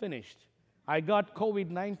am finished. I got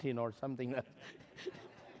COVID-19 or something.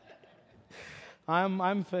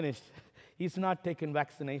 I'm finished. He's not taken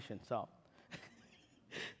vaccination, so.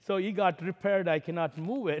 So he got repaired. I cannot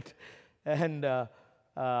move it. And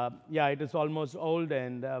yeah, it is almost old,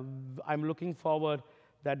 and I'm looking forward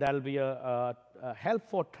that that'll be a help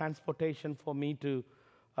for transportation for me to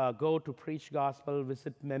go to preach gospel,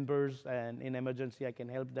 visit members, and in emergency I can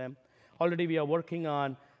help them. Already we are working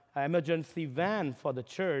on an emergency van for the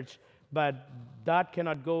church, but that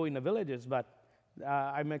cannot go in the villages. But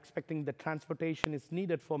I'm expecting the transportation is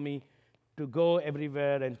needed for me to go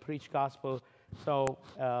everywhere and preach gospel. So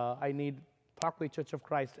I need Parkway Church of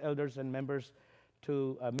Christ elders and members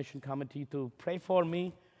to mission committee to pray for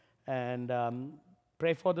me and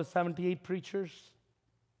pray for the 78 preachers.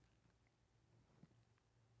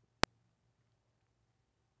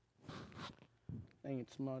 I think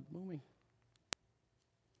it's not moving.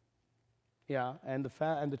 Yeah, and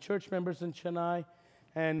the church members in Chennai,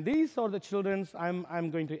 and these are the children's.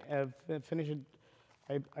 I'm going to finish it.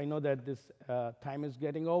 I know that this time is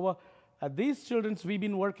getting over. These children's, we've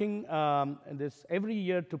been working this every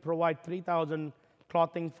year to provide 3,000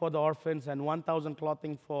 clothing for the orphans and 1,000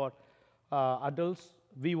 clothing for adults.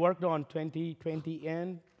 We worked on 2020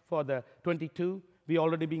 end for the 22. We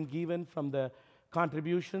already been given from the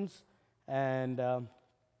contributions, and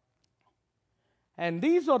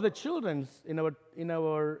these are the children's in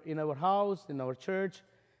our house, in our church.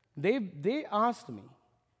 They asked me.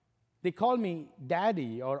 They call me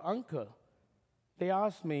daddy or uncle. They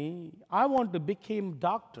asked me, I want to become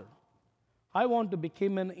doctor. I want to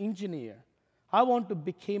become an engineer. I want to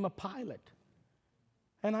become a pilot.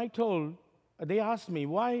 And they asked me,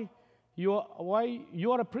 why you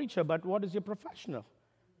are a preacher, but what is your professional?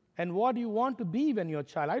 And what do you want to be when you're a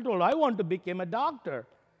child? I told, I want to become a doctor.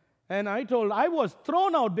 And I told, I was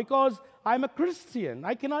thrown out because I'm a Christian.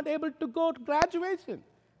 I cannot able to go to graduation.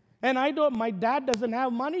 And I told, my dad doesn't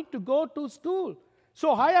have money to go to school.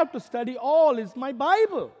 So I have to study all is my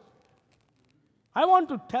Bible. I want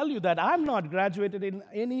to tell you that I'm not graduated in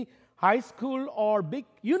any high school or big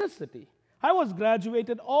university. I was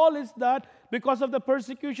graduated all is that because of the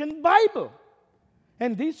persecution Bible.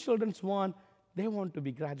 And these children they want to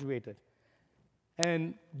be graduated.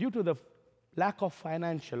 And due to the lack of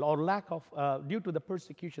financial or due to the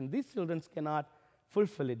persecution, these children cannot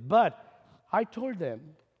fulfill it. But I told them,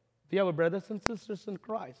 we are brothers and sisters in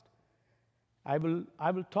Christ. I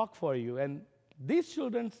will talk for you. And these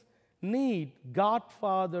children need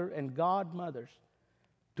godfather and godmothers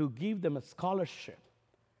to give them a scholarship,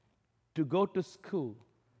 to go to school,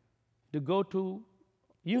 to go to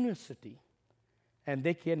university, and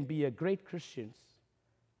they can be a great Christians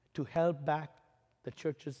to help back the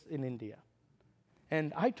churches in India.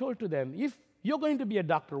 And I told to them, if you're going to be a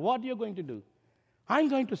doctor, what are you going to do? I'm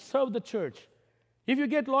going to serve the church. If you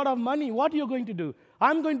get a lot of money, what are you going to do?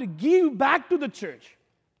 I'm going to give back to the church.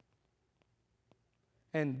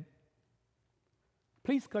 And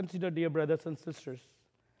please consider, dear brothers and sisters,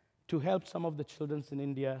 to help some of the children in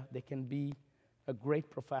India. They can be a great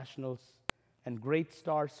professionals and great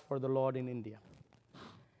stars for the Lord in India.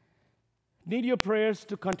 Need your prayers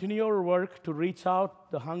to continue our work to reach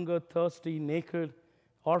out the hunger, thirsty, naked,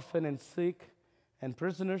 orphan and sick and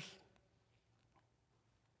prisoners.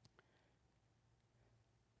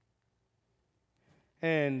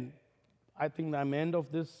 And I think I'm end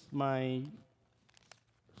of this, my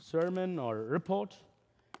sermon or report.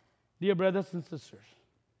 Dear brothers and sisters,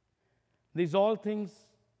 these all things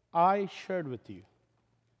I shared with you.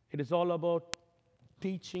 It is all about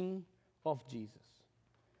teaching of Jesus.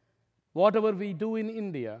 Whatever we do in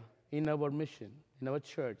India, in our mission, in our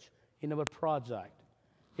church, in our project,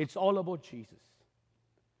 it's all about Jesus.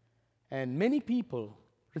 And many people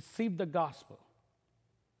receive the gospel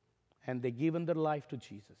and they given their life to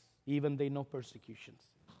Jesus, even they know persecutions.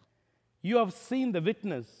 You have seen the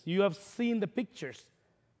witness, you have seen the pictures,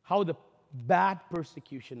 how the bad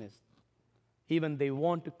persecution is. Even they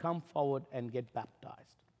want to come forward and get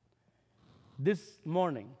baptized. This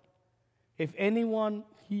morning, if anyone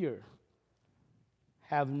here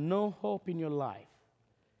have no hope in your life,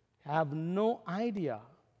 have no idea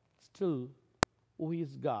still who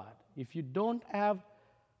is God, if you don't have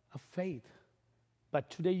a faith, but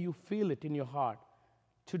today you feel it in your heart,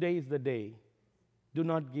 today is the day. Do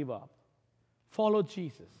not give up. Follow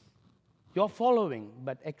Jesus. You're following,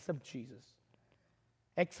 but accept Jesus.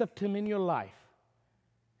 Accept Him in your life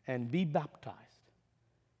and be baptized.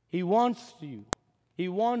 He wants you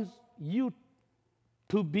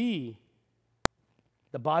to be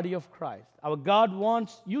the body of Christ. Our God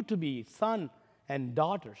wants you to be son and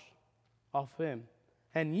daughters of Him.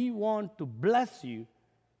 And He wants to bless you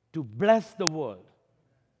to bless the world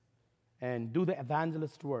and do the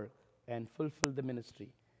evangelist work and fulfill the ministry.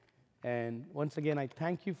 And once again, I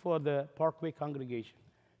thank you for the Parkway congregation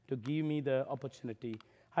to give me the opportunity.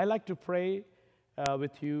 I like to pray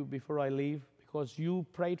with you before I leave because you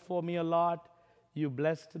prayed for me a lot. You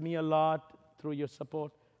blessed me a lot through your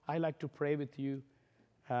support. I like to pray with you.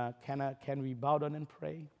 Can we bow down and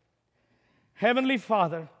pray? Heavenly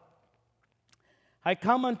Father, I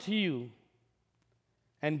come unto you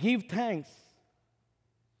and give thanks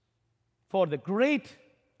for the great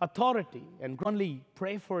authority and only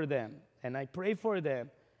pray for them. And I pray for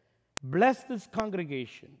them. Bless this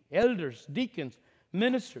congregation, elders, deacons,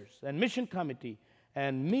 ministers, and mission committee,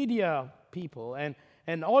 and media people, and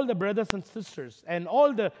all the brothers and sisters, and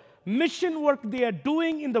all the mission work they are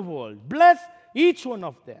doing in the world. Bless each one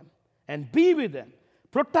of them, and be with them.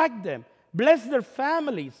 Protect them. Bless their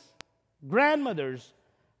families, grandmothers,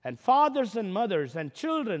 and fathers and mothers, and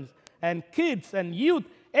children, and kids, and youth,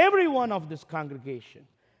 every one of this congregation.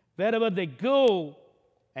 Wherever they go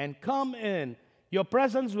and come in, your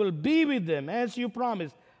presence will be with them, as you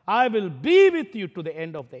promised. I will be with you to the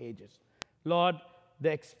end of the ages. Lord, we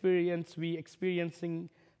experiencing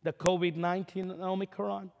the COVID-19 and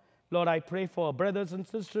Omicron. Lord, I pray for our brothers and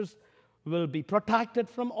sisters will be protected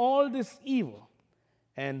from all this evil.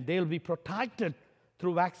 And they'll be protected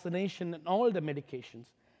through vaccination and all the medications.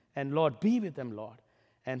 And Lord, be with them, Lord.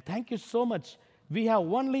 And thank you so much. We have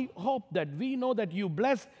only hope that we know that you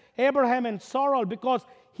blessed Abraham and Sarah because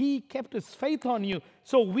he kept his faith on you.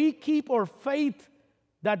 So we keep our faith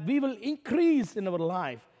that we will increase in our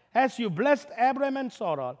life. As you blessed Abraham and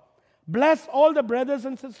Sarah, bless all the brothers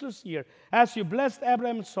and sisters here. As you blessed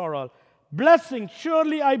Abraham and Sarah, blessing,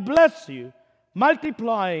 surely I bless you.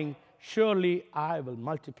 Multiplying, surely I will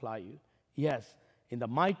multiply you. Yes, in the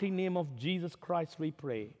mighty name of Jesus Christ we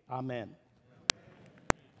pray. Amen.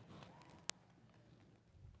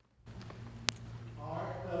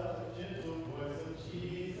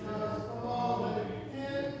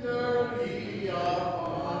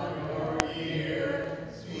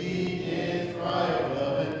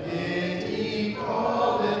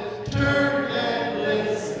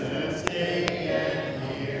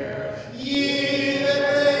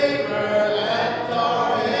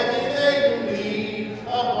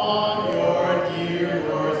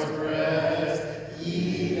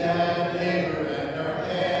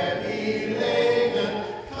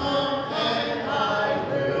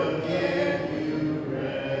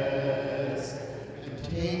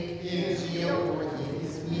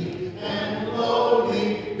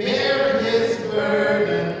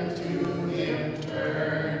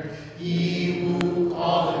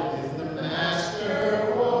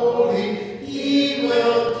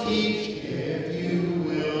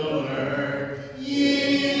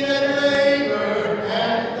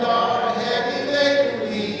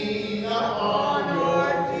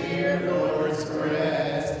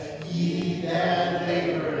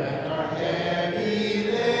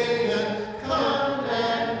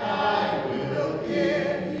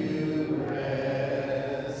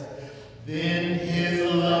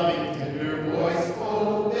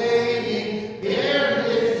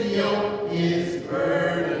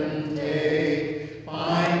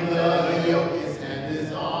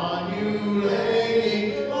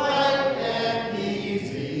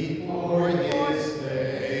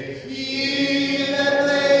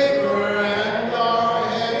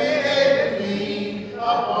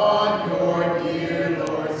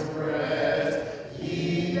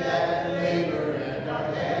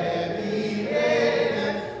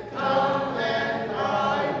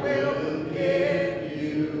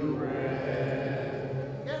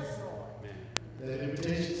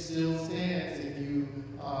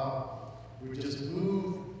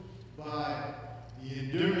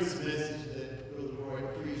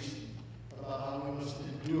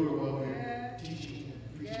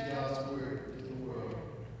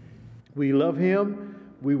 We love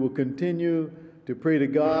him. We will continue to pray to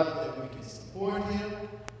God that we can support him,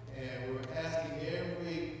 and we're asking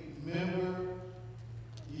every member,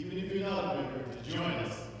 even if you're not a member, to join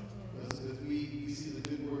us, because we see the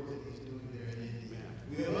good work that he's doing there in India.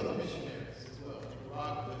 We have other missionaries as well,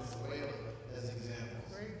 Nicaragua, Venezuela, as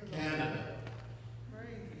examples, Canada.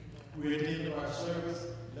 We're at the end of our service.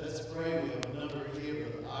 Let's pray. We have a number here.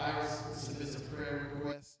 Brother Iris submits a prayer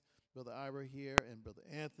request. Brother Ira here and Brother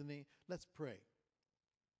Anthony. Let's pray.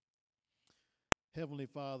 Heavenly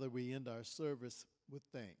Father, we end our service with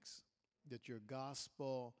thanks that your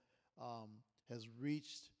gospel has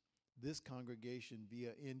reached this congregation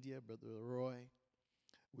via India, Brother Roy.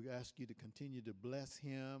 We ask you to continue to bless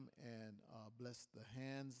him and bless the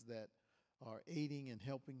hands that are aiding and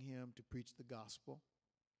helping him to preach the gospel.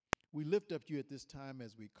 We lift up to you at this time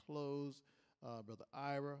as we close, Brother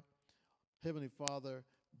Ira. Heavenly Father,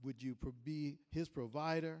 would you be his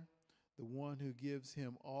provider, the one who gives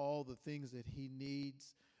him all the things that he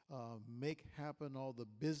needs, make happen all the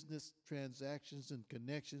business transactions and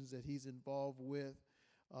connections that he's involved with,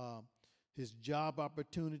 his job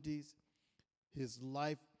opportunities, his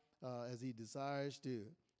life as he desires to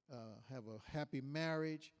have a happy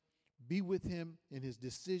marriage. Be with him in his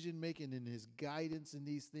decision making and his guidance in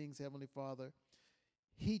these things, Heavenly Father.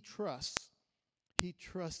 He trusts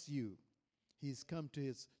you. He's come to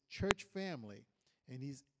his church family, and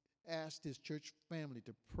he's asked his church family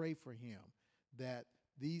to pray for him that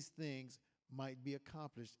these things might be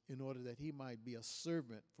accomplished in order that he might be a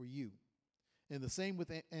servant for you. And the same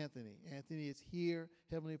with Anthony. Anthony is here,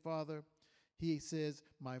 Heavenly Father. He says,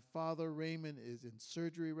 my father Raymond is in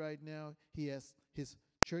surgery right now. He asks his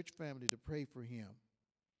church family to pray for him.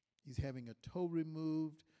 He's having a toe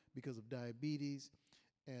removed because of diabetes,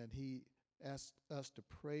 and he asked us to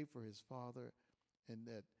pray for his father and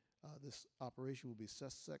that this operation will be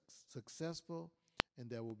successful and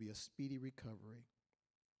there will be a speedy recovery.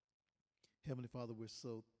 Heavenly Father, we're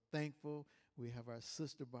so thankful. We have our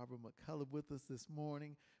sister Barbara McCullough with us this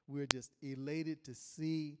morning. We're just elated to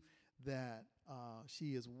see that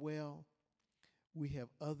she is well. We have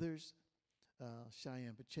others.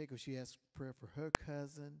 Cheyenne Pacheco, she asked prayer for her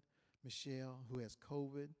cousin, Michelle, who has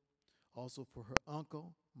COVID. Also for her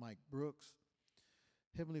uncle, Mike Brooks.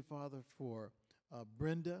 Heavenly Father, for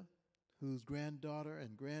Brenda, whose granddaughter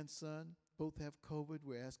and grandson both have COVID.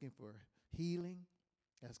 We're asking for healing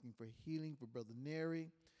for Brother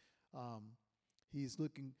Neri. He's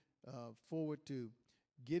looking forward to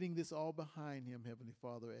getting this all behind him, Heavenly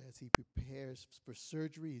Father, as he prepares for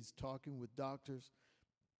surgery. He's talking with doctors.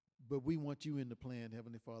 But we want you in the plan,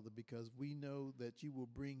 Heavenly Father, because we know that you will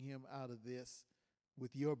bring him out of this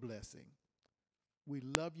with your blessing. We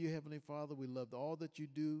love you, Heavenly Father. We love all that you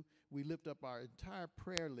do. We lift up our entire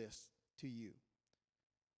prayer list to you.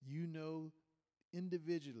 You know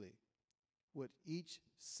individually what each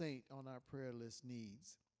saint on our prayer list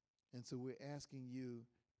needs. And so we're asking you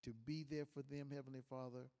to be there for them, Heavenly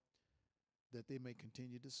Father, that they may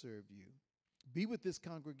continue to serve you. Be with this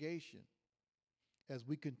congregation as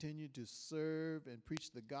we continue to serve and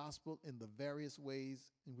preach the gospel in the various ways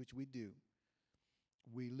in which we do.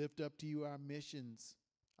 We lift up to you our missions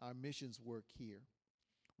work here.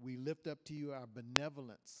 We lift up to you our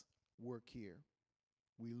benevolence work here.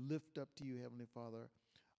 We lift up to you, Heavenly Father,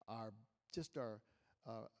 our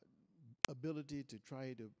ability to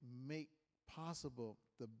try to make possible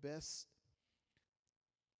the best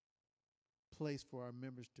place for our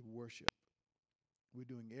members to worship. We're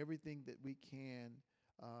doing everything that we can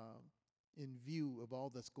in view of all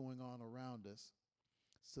that's going on around us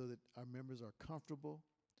so that our members are comfortable,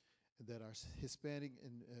 that our Hispanic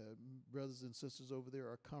and brothers and sisters over there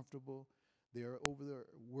are comfortable. They are over there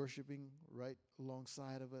worshiping right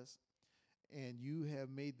alongside of us. And you have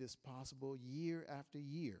made this possible year after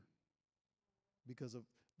year because of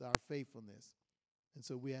our faithfulness. And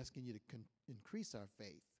so we're asking you to increase our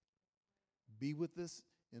faith. Be with us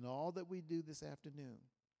in all that we do this afternoon.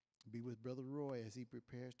 Be with Brother Roy as he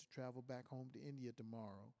prepares to travel back home to India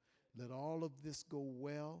tomorrow. Let all of this go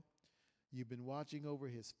well. You've been watching over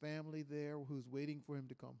his family there who's waiting for him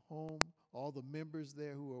to come home, all the members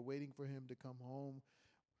there who are waiting for him to come home.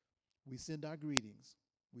 We send our greetings.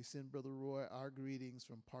 We send Brother Roy our greetings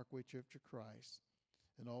from Parkway Church of Christ,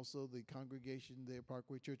 and also the congregation there,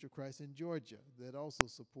 Parkway Church of Christ in Georgia, that also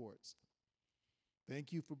supports.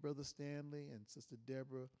 Thank you for Brother Stanley and Sister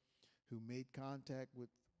Deborah who made contact with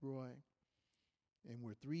Roy. And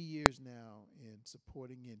we're 3 years now in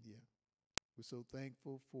supporting India. We're so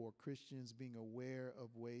thankful for Christians being aware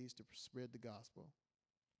of ways to spread the gospel.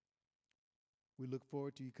 We look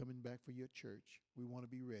forward to you coming back for your church. We want to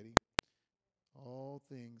be ready. All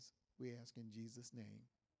things we ask in Jesus' name.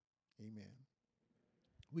 Amen.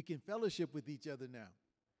 We can fellowship with each other now.